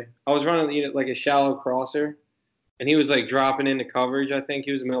Troy. I was running a shallow crosser, and he was dropping into coverage. I think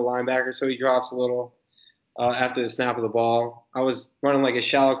he was a middle linebacker, so he drops a little. After the snap of the ball, I was running a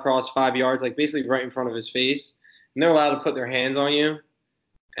shallow cross 5 yards, basically right in front of his face. And they're allowed to put their hands on you.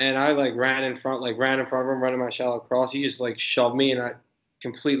 And I ran in front of him, running my shallow cross. He just shoved me, and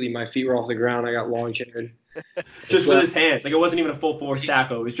my feet were off the ground. I got lawn chaired. Just with his hands, it wasn't even a full force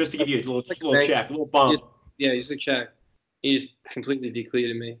tackle. It was just to give you a little check, a little bump. Just a check. He just completely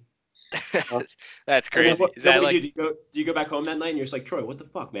depleted me. That's crazy. Do you go back home that night and you're just like, Troy, what the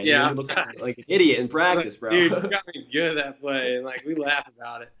fuck, man? Yeah, you look like an idiot in practice, bro. Dude, you got me good at that play, and we laugh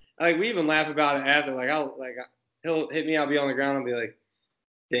about it. We even laugh about it after. He'll hit me, I'll be on the ground, and be like,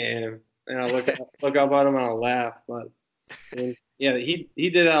 damn, and I'll look up at him and I'll laugh. But yeah, he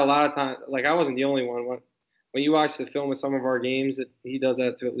did that a lot of times. I wasn't the only one. When you watch the film of some of our games, that he does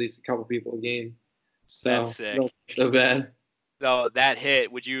that to at least a couple people a game. So that's sick. So bad. So that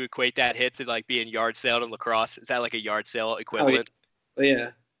hit, would you equate that hit to being yard sailed in lacrosse? Is that a yard sale equivalent? Oh,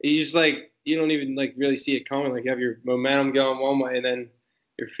 yeah. You just you don't even really see it coming. You have your momentum going one way, and then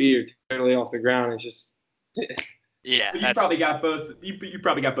your feet are totally off the ground. It's just yeah. You probably got both. You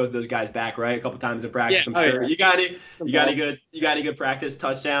probably got both of those guys back, right? A couple times in practice, I'm sure. Yeah. You got any good practice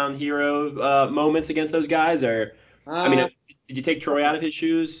touchdown hero moments against those guys, or did you take Troy out of his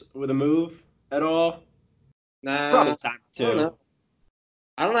shoes with a move at all? Nah, probably time too.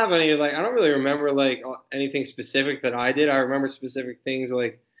 I don't have any I don't really remember anything specific that I did. I remember specific things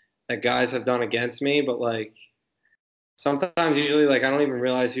that guys have done against me, but sometimes usually I don't even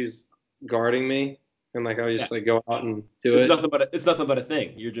realize who's guarding me, and I just go out and do it. It's nothing but a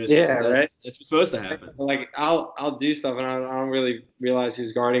thing. You're just right. It's supposed to happen. I'll do stuff and I don't really realize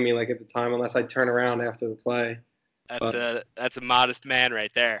who's guarding me at the time unless I turn around after the play. That's a modest man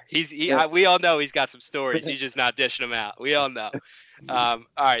right there. We all know he's got some stories. He's just not dishing them out. We all know. All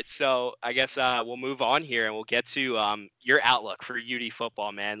right, so I guess we'll move on here and we'll get to your outlook for UD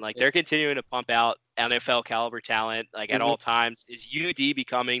football, man. Like they're continuing to pump out NFL caliber talent, like at all times. Is UD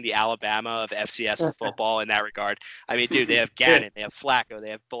becoming the Alabama of FCS football in that regard? I mean, dude, they have Gannon, they have Flacco, they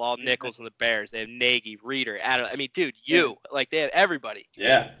have Bilal Nichols and the Bears, they have Nagy, Reeder, Adam. I mean, dude, like they have everybody.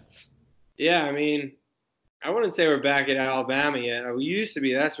 Yeah. Yeah, I mean, I wouldn't say we're back at Alabama yet. We used to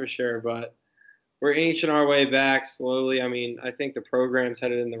be, that's for sure, but we're inching our way back slowly. I mean, I think the program's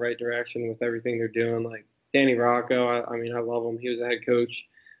headed in the right direction with everything they're doing. Like Danny Rocco, I mean, I love him. He was a head coach.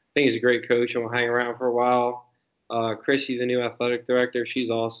 I think he's a great coach and will hang around for a while. Chrissy, the new athletic director, she's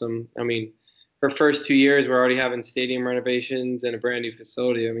awesome. I mean, her first 2 years, we're already having stadium renovations and a brand new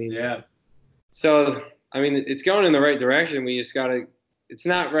facility. I mean, Yeah. So, I mean, it's going in the right direction. We just got to – it's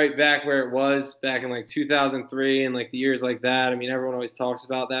not right back where it was back in, like, 2003 and, like, the years like that. I mean, everyone always talks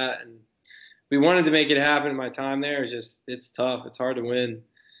about that. And we wanted to make it happen in my time there. It's tough. It's hard to win.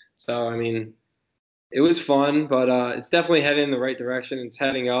 So, I mean, it was fun, but it's definitely heading in the right direction. It's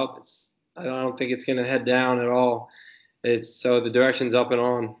heading up. I don't think it's going to head down at all. So the direction's up and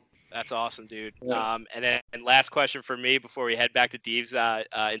on. That's awesome, dude. Yeah. And last question for me before we head back to Deve's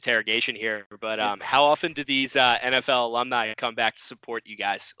interrogation here. But how often do these NFL alumni come back to support you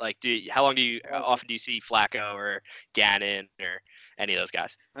guys? Like, how often do you see Flacco or Gannon or any of those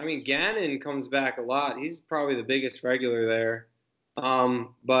guys? I mean, Gannon comes back a lot. He's probably the biggest regular there.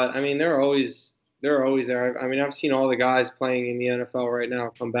 But I mean, they're always there. I mean, I've seen all the guys playing in the NFL right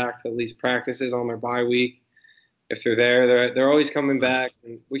now come back to at least practices on their bye week. If they're there, they're always coming back,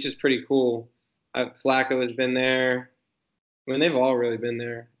 which is pretty cool. Flacco has been there. I mean, they've all really been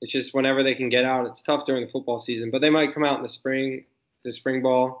there. It's just whenever they can get out, it's tough during the football season. But they might come out in the spring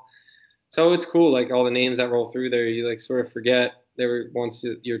ball. So it's cool, like all the names that roll through there, you like sort of forget they were once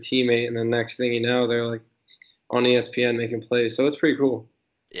your teammate, and then next thing you know, they're like on ESPN making plays. So it's pretty cool.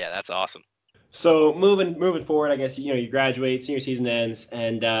 Yeah, that's awesome. So moving forward, I guess you graduate, senior season ends,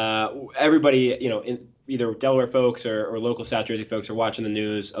 and everybody in either Delaware folks or local South Jersey folks are watching the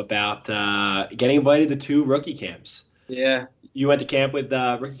news about getting invited to 2 rookie camps. Yeah, you went to camp with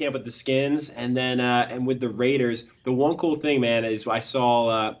rookie camp with the Skins, and then and with the Raiders. The one cool thing, man, is I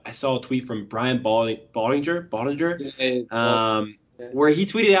saw a tweet from Brian Baldinger, where he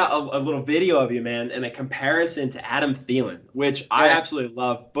tweeted out a little video of you, man, and a comparison to Adam Thielen, which I absolutely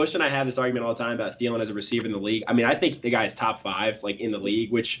love. Bush and I have this argument all the time about Thielen as a receiver in the league. I mean, I think the guy's top 5, like, in the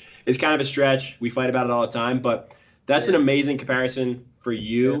league, which is kind of a stretch. We fight about it all the time, but that's an amazing comparison for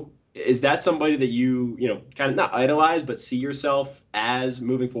you. Yeah. Is that somebody that you kind of not idolize, but see yourself as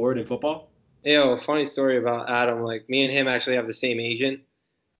moving forward in football? A funny story about Adam. Like, me and him actually have the same agent.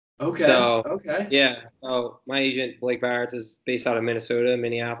 Okay. Yeah. So my agent, Blake Barrett, is based out of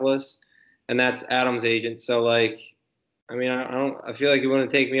Minneapolis, and that's Adam's agent. So, like, I mean, I feel like he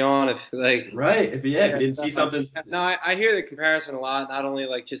wouldn't take me on if, like. Right. If you didn't see something. No, I hear the comparison a lot. Not only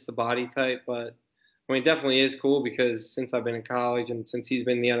like just the body type, but I mean, it definitely is cool because since I've been in college and since he's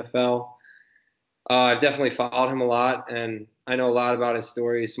been in the NFL, I've definitely followed him a lot, and I know a lot about his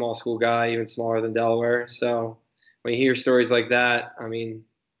story. He's a small school guy, even smaller than Delaware. So when you hear stories like that, I mean,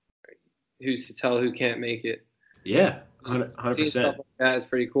 who's to tell who can't make it? Yeah, 100%. Seeing stuff like that is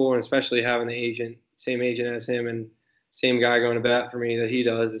pretty cool, and especially having the same agent as him, and same guy going to bat for me that he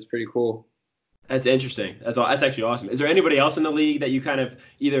does is pretty cool. That's interesting. That's actually awesome. Is there anybody else in the league that you kind of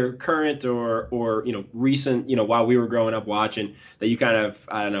either current or recent, while we were growing up watching, that you kind of,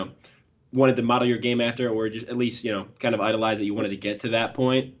 I don't know, wanted to model your game after, or just at least kind of idolize that you wanted to get to that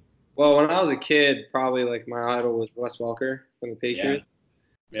point? Well, when I was a kid, probably like my idol was Wes Welker from the Patriots.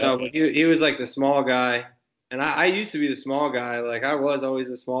 Yeah. So he was like the small guy, and I used to be the small guy. Like, I was always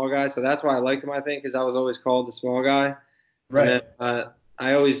the small guy, so that's why I liked him, I think, because I was always called the small guy. Right. And then,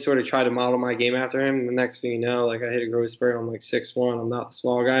 I always sort of try to model my game after him. And the next thing you know, like, I hit a growth spurt. I'm like 6'1". I'm not the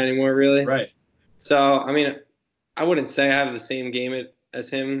small guy anymore, really. Right. So, I mean, I wouldn't say I have the same game as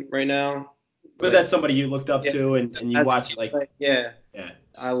him right now. But that's somebody you looked up to and you watched, like. Yeah.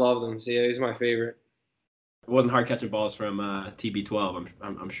 I love him. So, yeah, he's my favorite. It wasn't hard catching balls from TB12,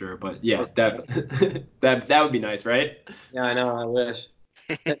 I'm sure, but yeah, definitely. that would be nice, right? Yeah, I know. I wish.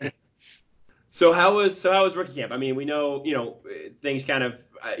 So how was rookie camp? I mean, we know things kind of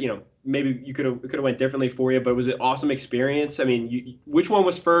maybe you could have went differently for you, but was it an awesome experience? I mean, which one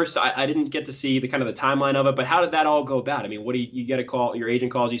was first? I didn't get to see the timeline of it, but how did that all go about? I mean, what do you get a call? Your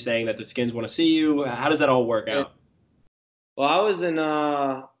agent calls you saying that the Skins want to see you. How does that all work out? Well, I was in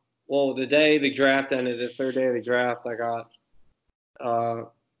the day the draft ended, the third day of the draft, I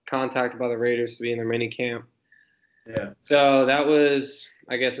got contacted by the Raiders to be in their mini camp. Yeah. So that was,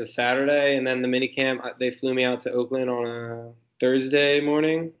 I guess, a Saturday, and then the mini camp, they flew me out to Oakland on a Thursday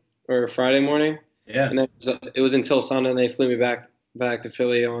morning or Friday morning. Yeah. And then it was until Sunday, and they flew me back to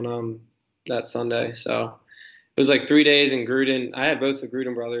Philly on that Sunday. So it was like 3 days in Gruden. I had both the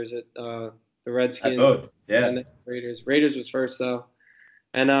Gruden brothers at the Redskins. At both. Yeah. And the Raiders. Raiders was first though,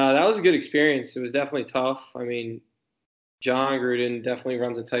 and that was a good experience. It was definitely tough. I mean, John Gruden definitely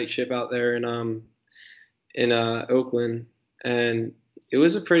runs a tight ship out there in Oakland, and it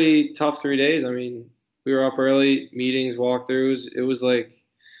was a pretty tough 3 days. I mean, we were up early, meetings, walkthroughs. It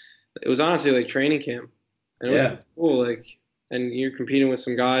was honestly like training camp, and it was cool. Like, and you're competing with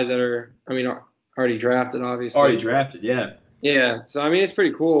some guys that are, I mean, already drafted, obviously. Already drafted, yeah. Yeah, so I mean, it's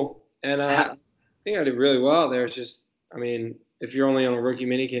pretty cool, and I think I did really well there. It's just, I mean, if you're only on a rookie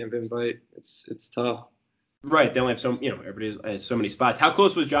minicamp invite, it's tough. Right, they only have everybody has so many spots. How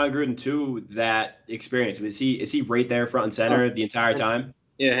close was John Gruden to that experience? Is he right there front and center the entire time?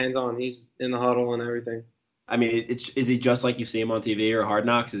 Yeah, hands on. He's in the huddle and everything. I mean, is he just like you see him on TV or Hard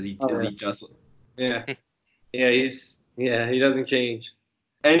Knocks? Is he just? Yeah, he doesn't change.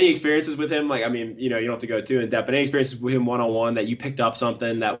 Any experiences with him? Like, I mean, you don't have to go too in depth, but any experiences with him one-on-one that you picked up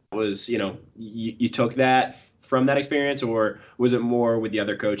something that was, you took that from that experience, or was it more with the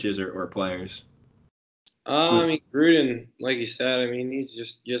other coaches or players? I mean, Gruden, like you said, I mean, he's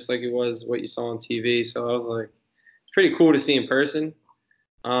just like it was what you saw on TV. So I was like, it's pretty cool to see in person.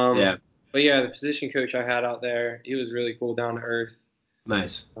 Yeah. But yeah, the position coach I had out there, he was really cool, down to earth.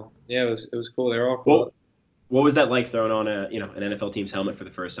 Nice. Yeah, it was cool. They were all cool. Well, what was that like throwing on an NFL team's helmet for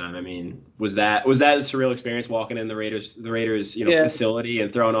the first time? I mean, was that a surreal experience walking in the Raiders facility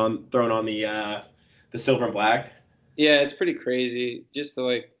and throwing on the silver and black? Yeah, it's pretty crazy. Just to,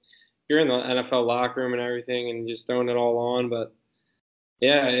 like, you're in the NFL locker room and everything, and just throwing it all on. But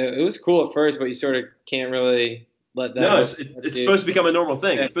yeah, it was cool at first, but you sort of can't really let that. No, it's supposed to become a normal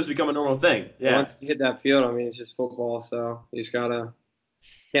thing. Yeah. It's supposed to become a normal thing. Yeah. Once you hit that field, I mean, it's just football, so you just can't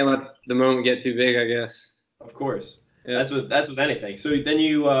let the moment get too big, I guess. Of course. Yeah. That's with anything. So then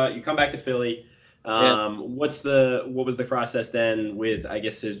you come back to Philly. What was the process then with, I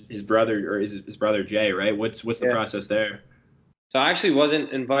guess, his brother, or his brother Jay, right? What's the process there? So I actually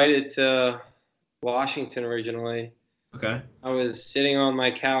wasn't invited to Washington originally. Okay. I was sitting on my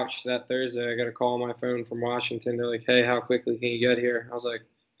couch that Thursday. I got a call on my phone from Washington. They're like, "Hey, how quickly can you get here?" I was like,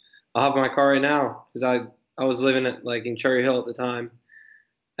 "I'll hop in my car right now," because I was living in Cherry Hill at the time,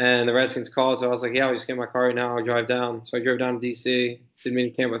 and the Redskins called. So I was like, "Yeah, I'll just get in my car right now. I'll drive down." So I drove down to DC, did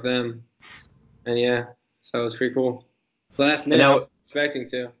mini camp with them, and so it was pretty cool. Last minute, I was expecting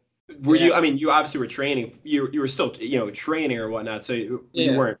to. Were you? I mean, you obviously were training. You were still, training or whatnot. So you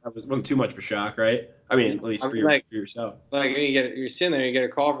weren't. It wasn't too much of a shock, right? I mean, at least for yourself. Like you're sitting there, you get a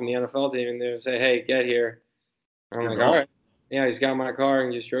call from the NFL team, and they say, "Hey, get here." I'm like, "All right." Yeah, I just got in my car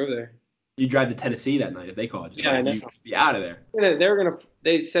and just drove there. You drive to Tennessee that night if they called you. Yeah, I know. You'd be out of there.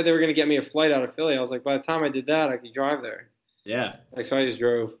 They said they were gonna get me a flight out of Philly. I was like, by the time I did that, I could drive there. Yeah. So I just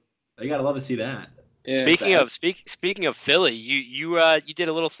drove. You gotta love to see that. Yeah. Speaking of Philly, you did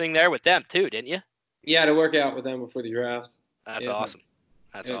a little thing there with them too, didn't you? Yeah, to work out with them before the draft. That's awesome.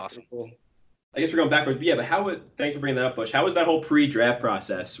 That's awesome. Cool. I guess we're going backwards. But yeah, but thanks for bringing that up, Bush. How was that whole pre-draft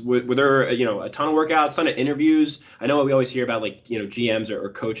process? Were there a ton of workouts, ton of interviews? I know we always hear about GMs or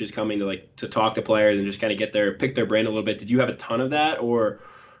coaches coming to talk to players and just kind of pick their brain a little bit. Did you have a ton of that, or?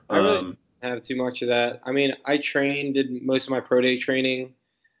 I really didn't have too much of that. I mean, I did most of my pro day training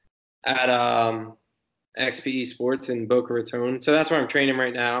at XPE Sports in Boca Raton. So that's where I'm training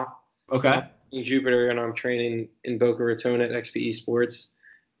right now. Okay. In Jupiter, and I'm training in Boca Raton at XPE Sports.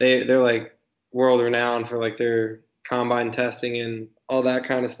 They're like world renowned for like their combine testing and all that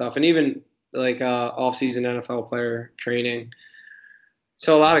kind of stuff, and even like off-season NFL player training.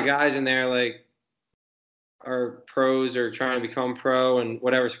 So a lot of guys in there like are pros or trying to become pro in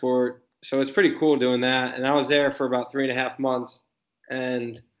whatever sport. So it's pretty cool doing that. And I was there for about 3.5 months,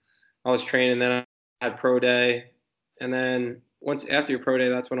 and I was training. Then I had pro day, and then after your pro day,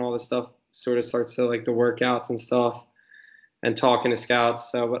 that's when all this stuff sort of starts to, like, the workouts and stuff and talking to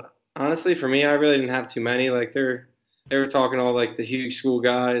scouts. So, but honestly, for me, I really didn't have too many. Like they were talking to all like the huge school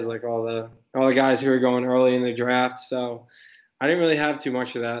guys, like all the guys who were going early in the draft. So I didn't really have too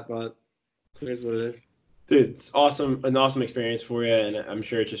much of that, but here's what it is. Dude, it's awesome, an awesome experience for you, and I'm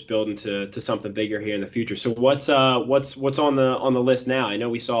sure it's just building to something bigger here in the future. So what's on the list now? I know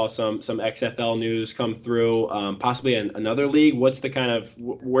we saw some XFL news come through, possibly another league. What's the kind of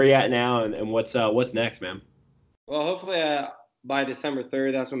where you at now, and what's next, man? Well, hopefully by December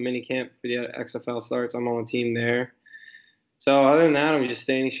 3rd, that's when minicamp for the XFL starts. I'm on a team there. So other than that, I'm just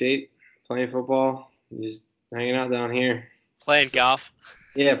staying in shape, playing football, just hanging out down here. Playing golf.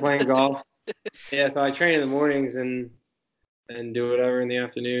 Yeah, playing golf. Yeah, so I train in the mornings, and and do whatever in the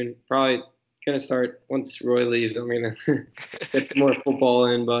afternoon. Probably gonna start once Roy leaves. I'm gonna get some more football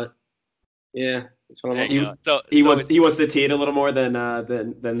in, but yeah, that's what I'm There you up go. He wants to tee it a little more than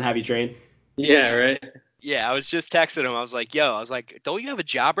have you train. Yeah, right. Yeah, I was just texting him. I was like, don't you have a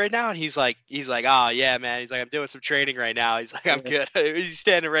job right now? And he's like, oh yeah, man. He's like, I'm doing some training right now. He's like, I'm good. He's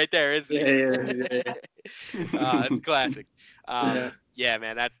standing right there, isn't he? Yeah. That's classic. Yeah. Yeah,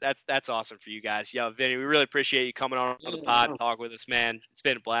 man, that's awesome for you guys. Yo, Vinny, we really appreciate you coming on the pod and talk with us, man. It's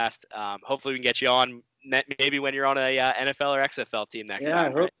been a blast. Hopefully we can get you on maybe when you're on a NFL or XFL team next time. Yeah, I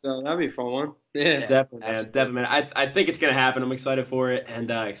hope right? so. That'd be a fun one. Yeah. Definitely, man. I think it's gonna happen. I'm excited for it, and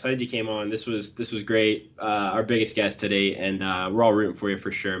excited you came on. This was great. Our biggest guest today, and we're all rooting for you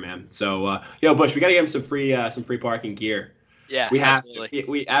for sure, man. So, yo, Bush, we gotta give him some free parking gear. Yeah, we have absolutely. to.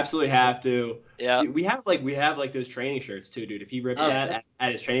 We absolutely have to. Yeah. We have like those training shirts too, dude. If he rips that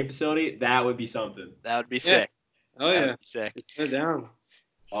at his training facility, that would be something. That would be sick. Oh yeah. Sick. It's down.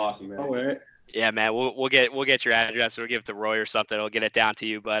 Awesome, man. I'll wear it. Yeah, man. We'll get your address. We'll give it to Roy or something. We'll get it down to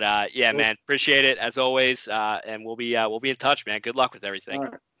you. But yeah, man. Appreciate it as always. And we'll be in touch, man. Good luck with everything. All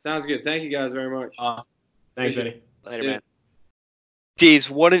right. Sounds good. Thank you guys very much. Awesome. Thanks, Vinny. Later, man. Deeves,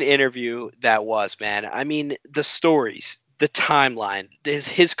 what an interview that was, man. I mean, the stories, the timeline,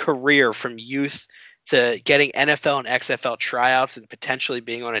 his career from youth to getting NFL and XFL tryouts and potentially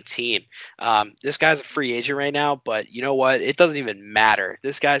being on a team. This guy's a free agent right now, but you know what? It doesn't even matter.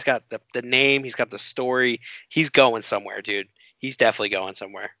 This guy's got the name. He's got the story. He's going somewhere, dude. He's definitely going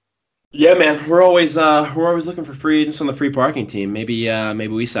somewhere. Yeah, man. We're always looking for free agents on the free parking team. Maybe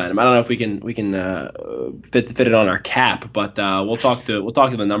we sign him. I don't know if we can fit it on our cap, but we'll talk to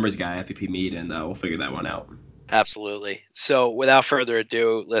the numbers guy at FPP meet, and we'll figure that one out. Absolutely. So without further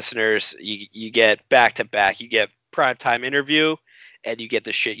ado, listeners, you get back-to-back. You get primetime interview, and you get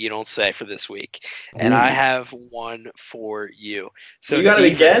the shit you don't say for this week. And I have one for you. So you got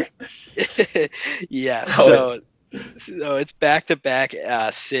it again? Yeah. Oh, So it's back-to-back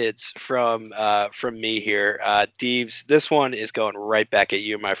SIDS from me here. Deeves, this one is going right back at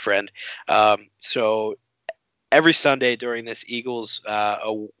you, my friend. So every Sunday during this Eagles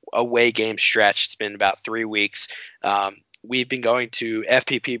away game stretch, it's been about 3 weeks, we've been going to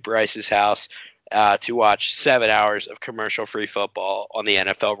FPP Bryce's house to watch 7 hours of commercial-free football on the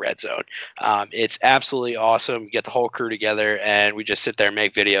NFL Red Zone. It's absolutely awesome. We get the whole crew together, and we just sit there and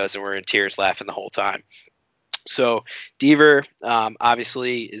make videos, and we're in tears laughing the whole time. So Deaver,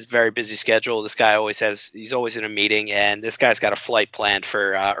 obviously, is a very busy schedule. This guy he's always in a meeting, and this guy's got a flight planned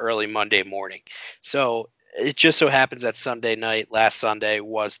for early Monday morning. So it just so happens that Sunday night, last Sunday,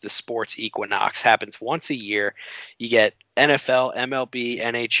 was the sports equinox. Happens once a year. You get NFL, MLB,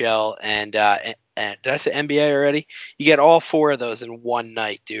 NHL, and did I say NBA already? You get all 4 of those in one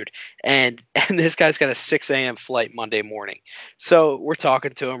night, dude. And this guy's got a 6 a.m. flight Monday morning. So we're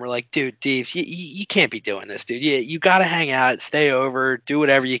talking to him. We're like, dude, Deeves, you can't be doing this, dude. You got to hang out, stay over, do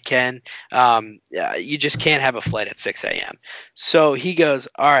whatever you can. You just can't have a flight at 6 a.m. So he goes,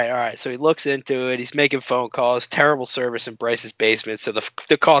 all right. So he looks into it. He's making phone calls. Terrible service in Bryce's basement. So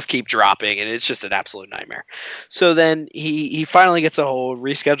the calls keep dropping, and it's just an absolute nightmare. So then he finally gets a hold,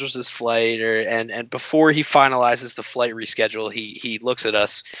 reschedules his flight, and before he finalizes the flight reschedule, he looks at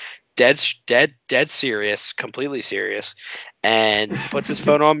us, dead serious, completely serious, and puts his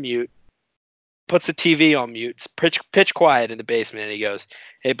phone on mute, puts the TV on mute, it's pitch quiet in the basement, and he goes,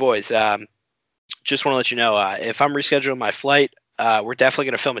 "Hey boys, just want to let you know, if I'm rescheduling my flight, we're definitely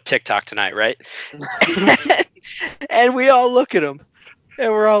going to film a TikTok tonight, right?" And we all look at him,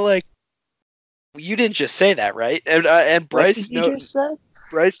 and we're all like, "You didn't just say that, right?" And Bryce,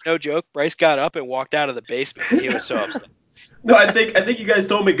 Bryce, no joke, Bryce got up and walked out of the basement. He was so upset. No, I think you guys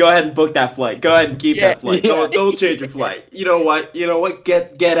told me go ahead and book that flight. Go ahead and keep that flight. Don't change your flight. You know what?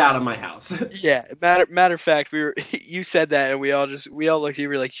 Get out of my house. Yeah. Matter of fact, you said that, and we all looked at you.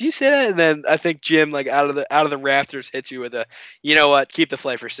 We were like, "Did you say that?" And then I think Jim, like out of the rafters, hits you with a, "You know what? Keep the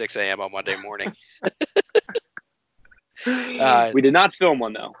flight for 6 a.m. on Monday morning." We did not film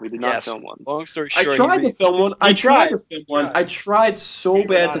one though. We did not film one. Long story short, I tried to film one. I tried so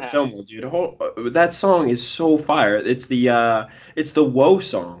bad to film one, dude. That song is so fire. It's the Woe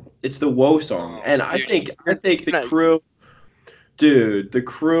song. It's the Woe song, and I think the crew, dude, the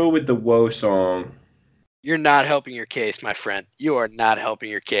crew with the Woe song. You're not helping your case, my friend. You are not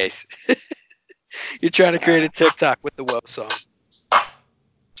helping your case. You're trying to create a TikTok with the Woe song.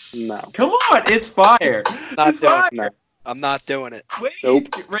 No. Come on, it's fire. It's fire. No. I'm not doing it. Wait, Nope.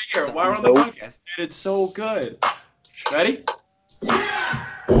 right here. While we're on the podcast, dude, it's so good. Ready?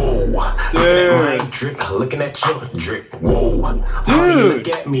 Drip, looking at your drip. Whoa, dude, look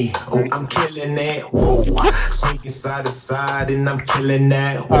at me. Oh, I'm killing it. Whoa, swinging side to side, and I'm killing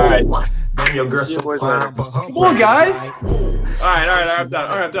that. Whoa. All right. Then your girl so fine, but come on, guys. All right, I'm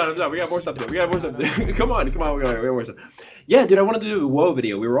done. We got more stuff to do. Come on, we got more stuff. Yeah, dude, I wanted to do a WoW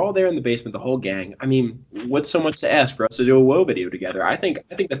video. We were all there in the basement, the whole gang. I mean, what's so much to ask for us to do a WoW video together? I think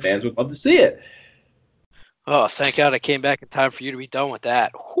the fans would love to see it. Oh, thank God I came back in time for you to be done with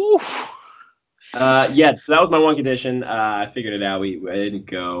that. Whew. Yeah, so that was my one condition. I figured it out. I didn't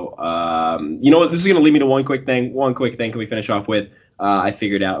go. You know what? This is going to lead me to one quick thing. Can we finish off with? I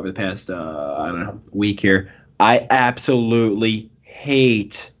figured out over the past, week here. I absolutely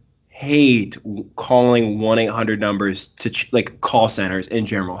hate calling 1-800 numbers to call centers in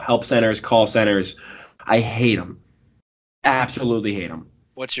general. Help centers, call centers. I hate them. Absolutely hate them.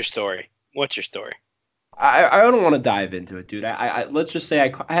 What's your story? I don't want to dive into it, dude. I let's just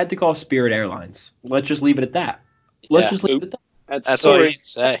say I had to call Spirit Airlines. Let's just leave it at that. Just leave it at that. That's all you need to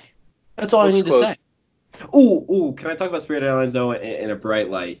say. That's all I need to say. Ooh, can I talk about Spirit Airlines though in a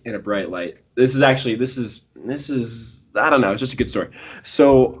bright light? This is I don't know, it's just a good story.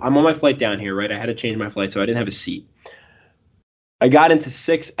 So I'm on my flight down here, right? I had to change my flight, so I didn't have a seat. I got into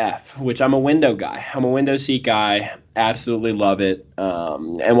 6F, which I'm a window guy. I'm a window seat guy. Absolutely love it.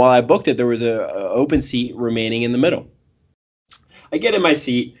 And while I booked it, there was a open seat remaining in the middle. I get in my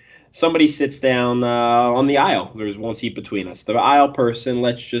seat. Somebody sits down on the aisle. There's one seat between us. The aisle person,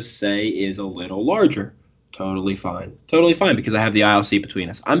 let's just say, is a little larger. Totally fine because I have the aisle seat between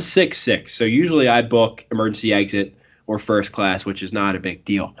us. I'm 6'6", so usually I book emergency exit or first class, which is not a big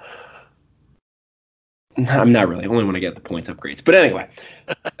deal. I'm not really. Only when I get the points upgrades. But anyway,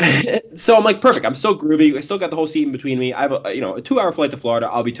 so I'm like, perfect. I'm so groovy. I still got the whole seat in between me. I have a 2-hour flight to Florida.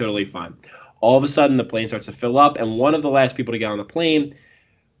 I'll be totally fine. All of a sudden, the plane starts to fill up, and one of the last people to get on the plane,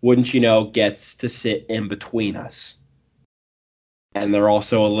 wouldn't you know, gets to sit in between us. And they're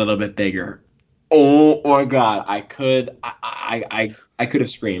also a little bit bigger. Oh my God! I could have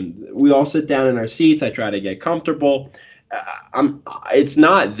screamed. We all sit down in our seats. I try to get comfortable. It's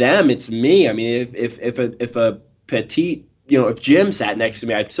not them, it's me. I mean, if a petite, if Jim sat next to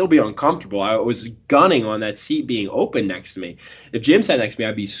me, I'd still be uncomfortable. I was gunning on that seat being open next to me. If Jim sat next to me,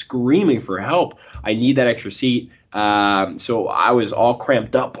 I'd be screaming for help. I need that extra seat. So I was all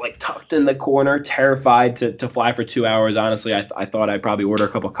cramped up, like tucked in the corner, terrified to fly for 2 hours. Honestly, I thought I'd probably order a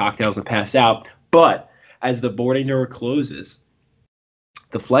couple of cocktails and pass out. But as the boarding door closes,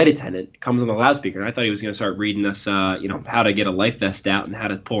 the flight attendant comes on the loudspeaker, and I thought he was going to start reading us, how to get a life vest out and how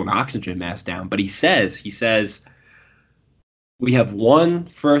to pull an oxygen mask down. But he says, we have one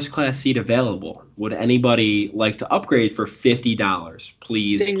first-class seat available. Would anybody like to upgrade for $50?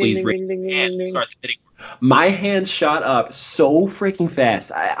 Please raise your hand and start the bidding. My hand shot up so freaking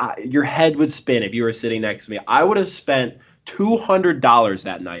fast. Your head would spin if you were sitting next to me. I would have spent $200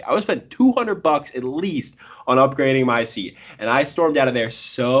 that night. I would spend $200 at least on upgrading my seat. And I stormed out of there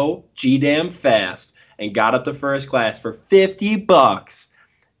so damn fast and got up to first class for $50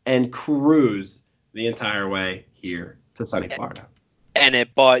 and cruised the entire way here to sunny Florida. And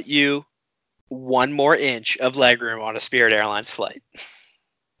it bought you one more inch of legroom on a Spirit Airlines flight.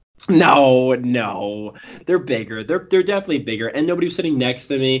 No. They're bigger. They're definitely bigger. And nobody was sitting next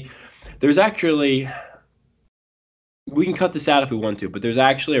to me. There's actually... We can cut this out if we want to, but there's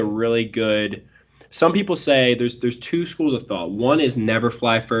actually a really good... Some people say there's two schools of thought. One is never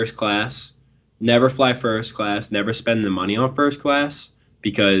fly first class. Never fly first class. Never spend the money on first class.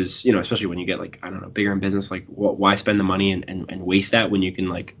 Because, especially when you get, bigger in business, why spend the money and waste that when you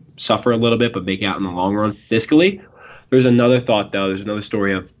can, suffer a little bit but make out in the long run fiscally? There's another thought, though. There's another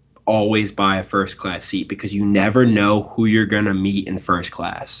story of always buy a first class seat because you never know who you're going to meet in first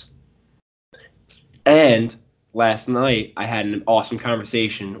class. And... last night, I had an awesome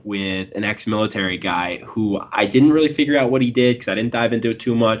conversation with an ex-military guy who I didn't really figure out what he did because I didn't dive into it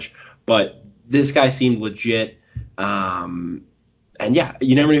too much. But this guy seemed legit. And yeah,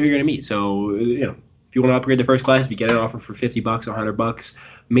 you never know who you're going to meet. So, if you want to upgrade to first class, if you get an offer for $50, $100,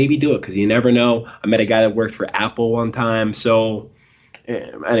 maybe do it because you never know. I met a guy that worked for Apple one time. So,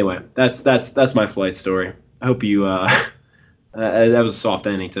 anyway, that's my flight story. I hope you... that was a soft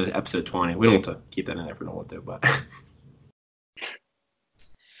ending to episode 20. We don't want to keep that in there if we don't want to, but...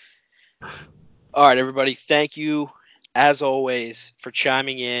 All right, everybody. Thank you, as always, for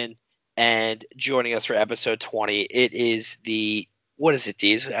chiming in and joining us for episode 20. It is what is it,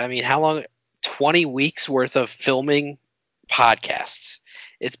 Deez? I mean, how long? 20 weeks worth of filming podcasts.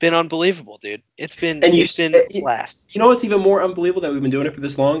 It's been unbelievable, dude. It's been blast. You know what's even more unbelievable that we've been doing it for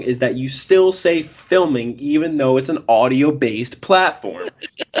this long is that you still say filming even though it's an audio-based platform.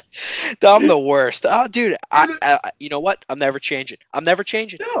 I'm the worst. Oh, dude, I you know what? I'm never changing.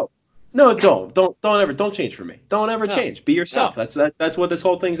 No, don't change for me. Don't ever change. Be yourself. No. That's what this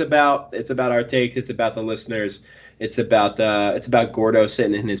whole thing's about. It's about our takes. It's about the listeners. It's about Gordo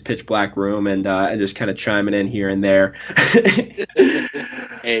sitting in his pitch black room and just kind of chiming in here and there.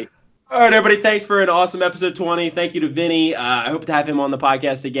 Hey. All right, everybody. Thanks for an awesome episode 20. Thank you to Vinny. I hope to have him on the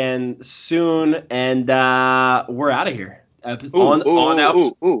podcast again soon. And we're out of here. Don't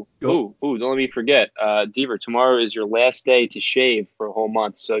let me forget. Deaver, tomorrow is your last day to shave for a whole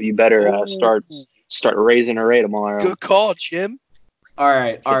month, so you better start raising a rate tomorrow. Good call, Jim. All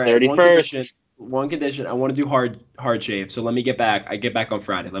right. 31st. One condition. I want to do hard shave. So let me get back. I get back on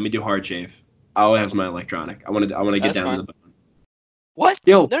Friday. Let me do hard shave. I'll have my electronic. I want to get down to the bone. What?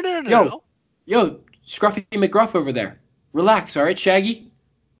 Yo, no. Yo, Scruffy McGruff over there. Relax, all right, Shaggy?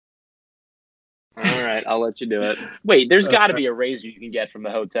 All right, I'll let you do it. Wait, there's got to be a razor you can get from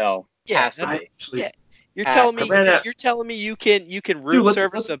the hotel. Yeah, You're telling me you can room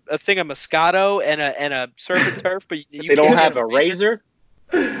service a thing of Moscato and a surf and turf, but they don't have a razor.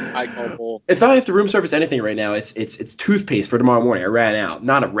 I call bull. If I have to room service anything right now, it's toothpaste for tomorrow morning. I ran out,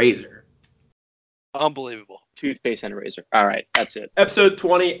 not a razor. Unbelievable. Toothpaste and a razor. All right, that's it. Episode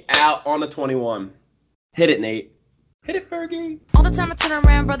 20 out on the 21. Hit it, Nate. Hit it, Fergie. All the time I turn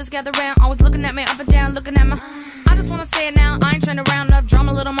around, brothers gather around, always looking at me up and down, looking at my. I just wanna say it now, I ain't trying to round up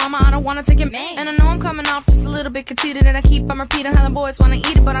drama, little mama, I don't wanna take it. And I know I'm coming off just a little bit conceited, and I keep on repeating how the boys wanna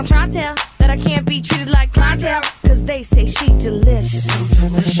eat it, but I'm trying to tell that I can't be treated like clientele, cause they say she delicious.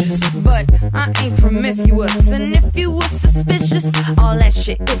 But I ain't promiscuous, and if you were suspicious, all that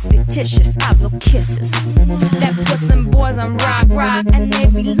shit is fictitious. I blow kisses that puts them boys on rock, and they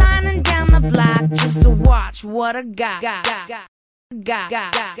be lining down the block just to watch what I got.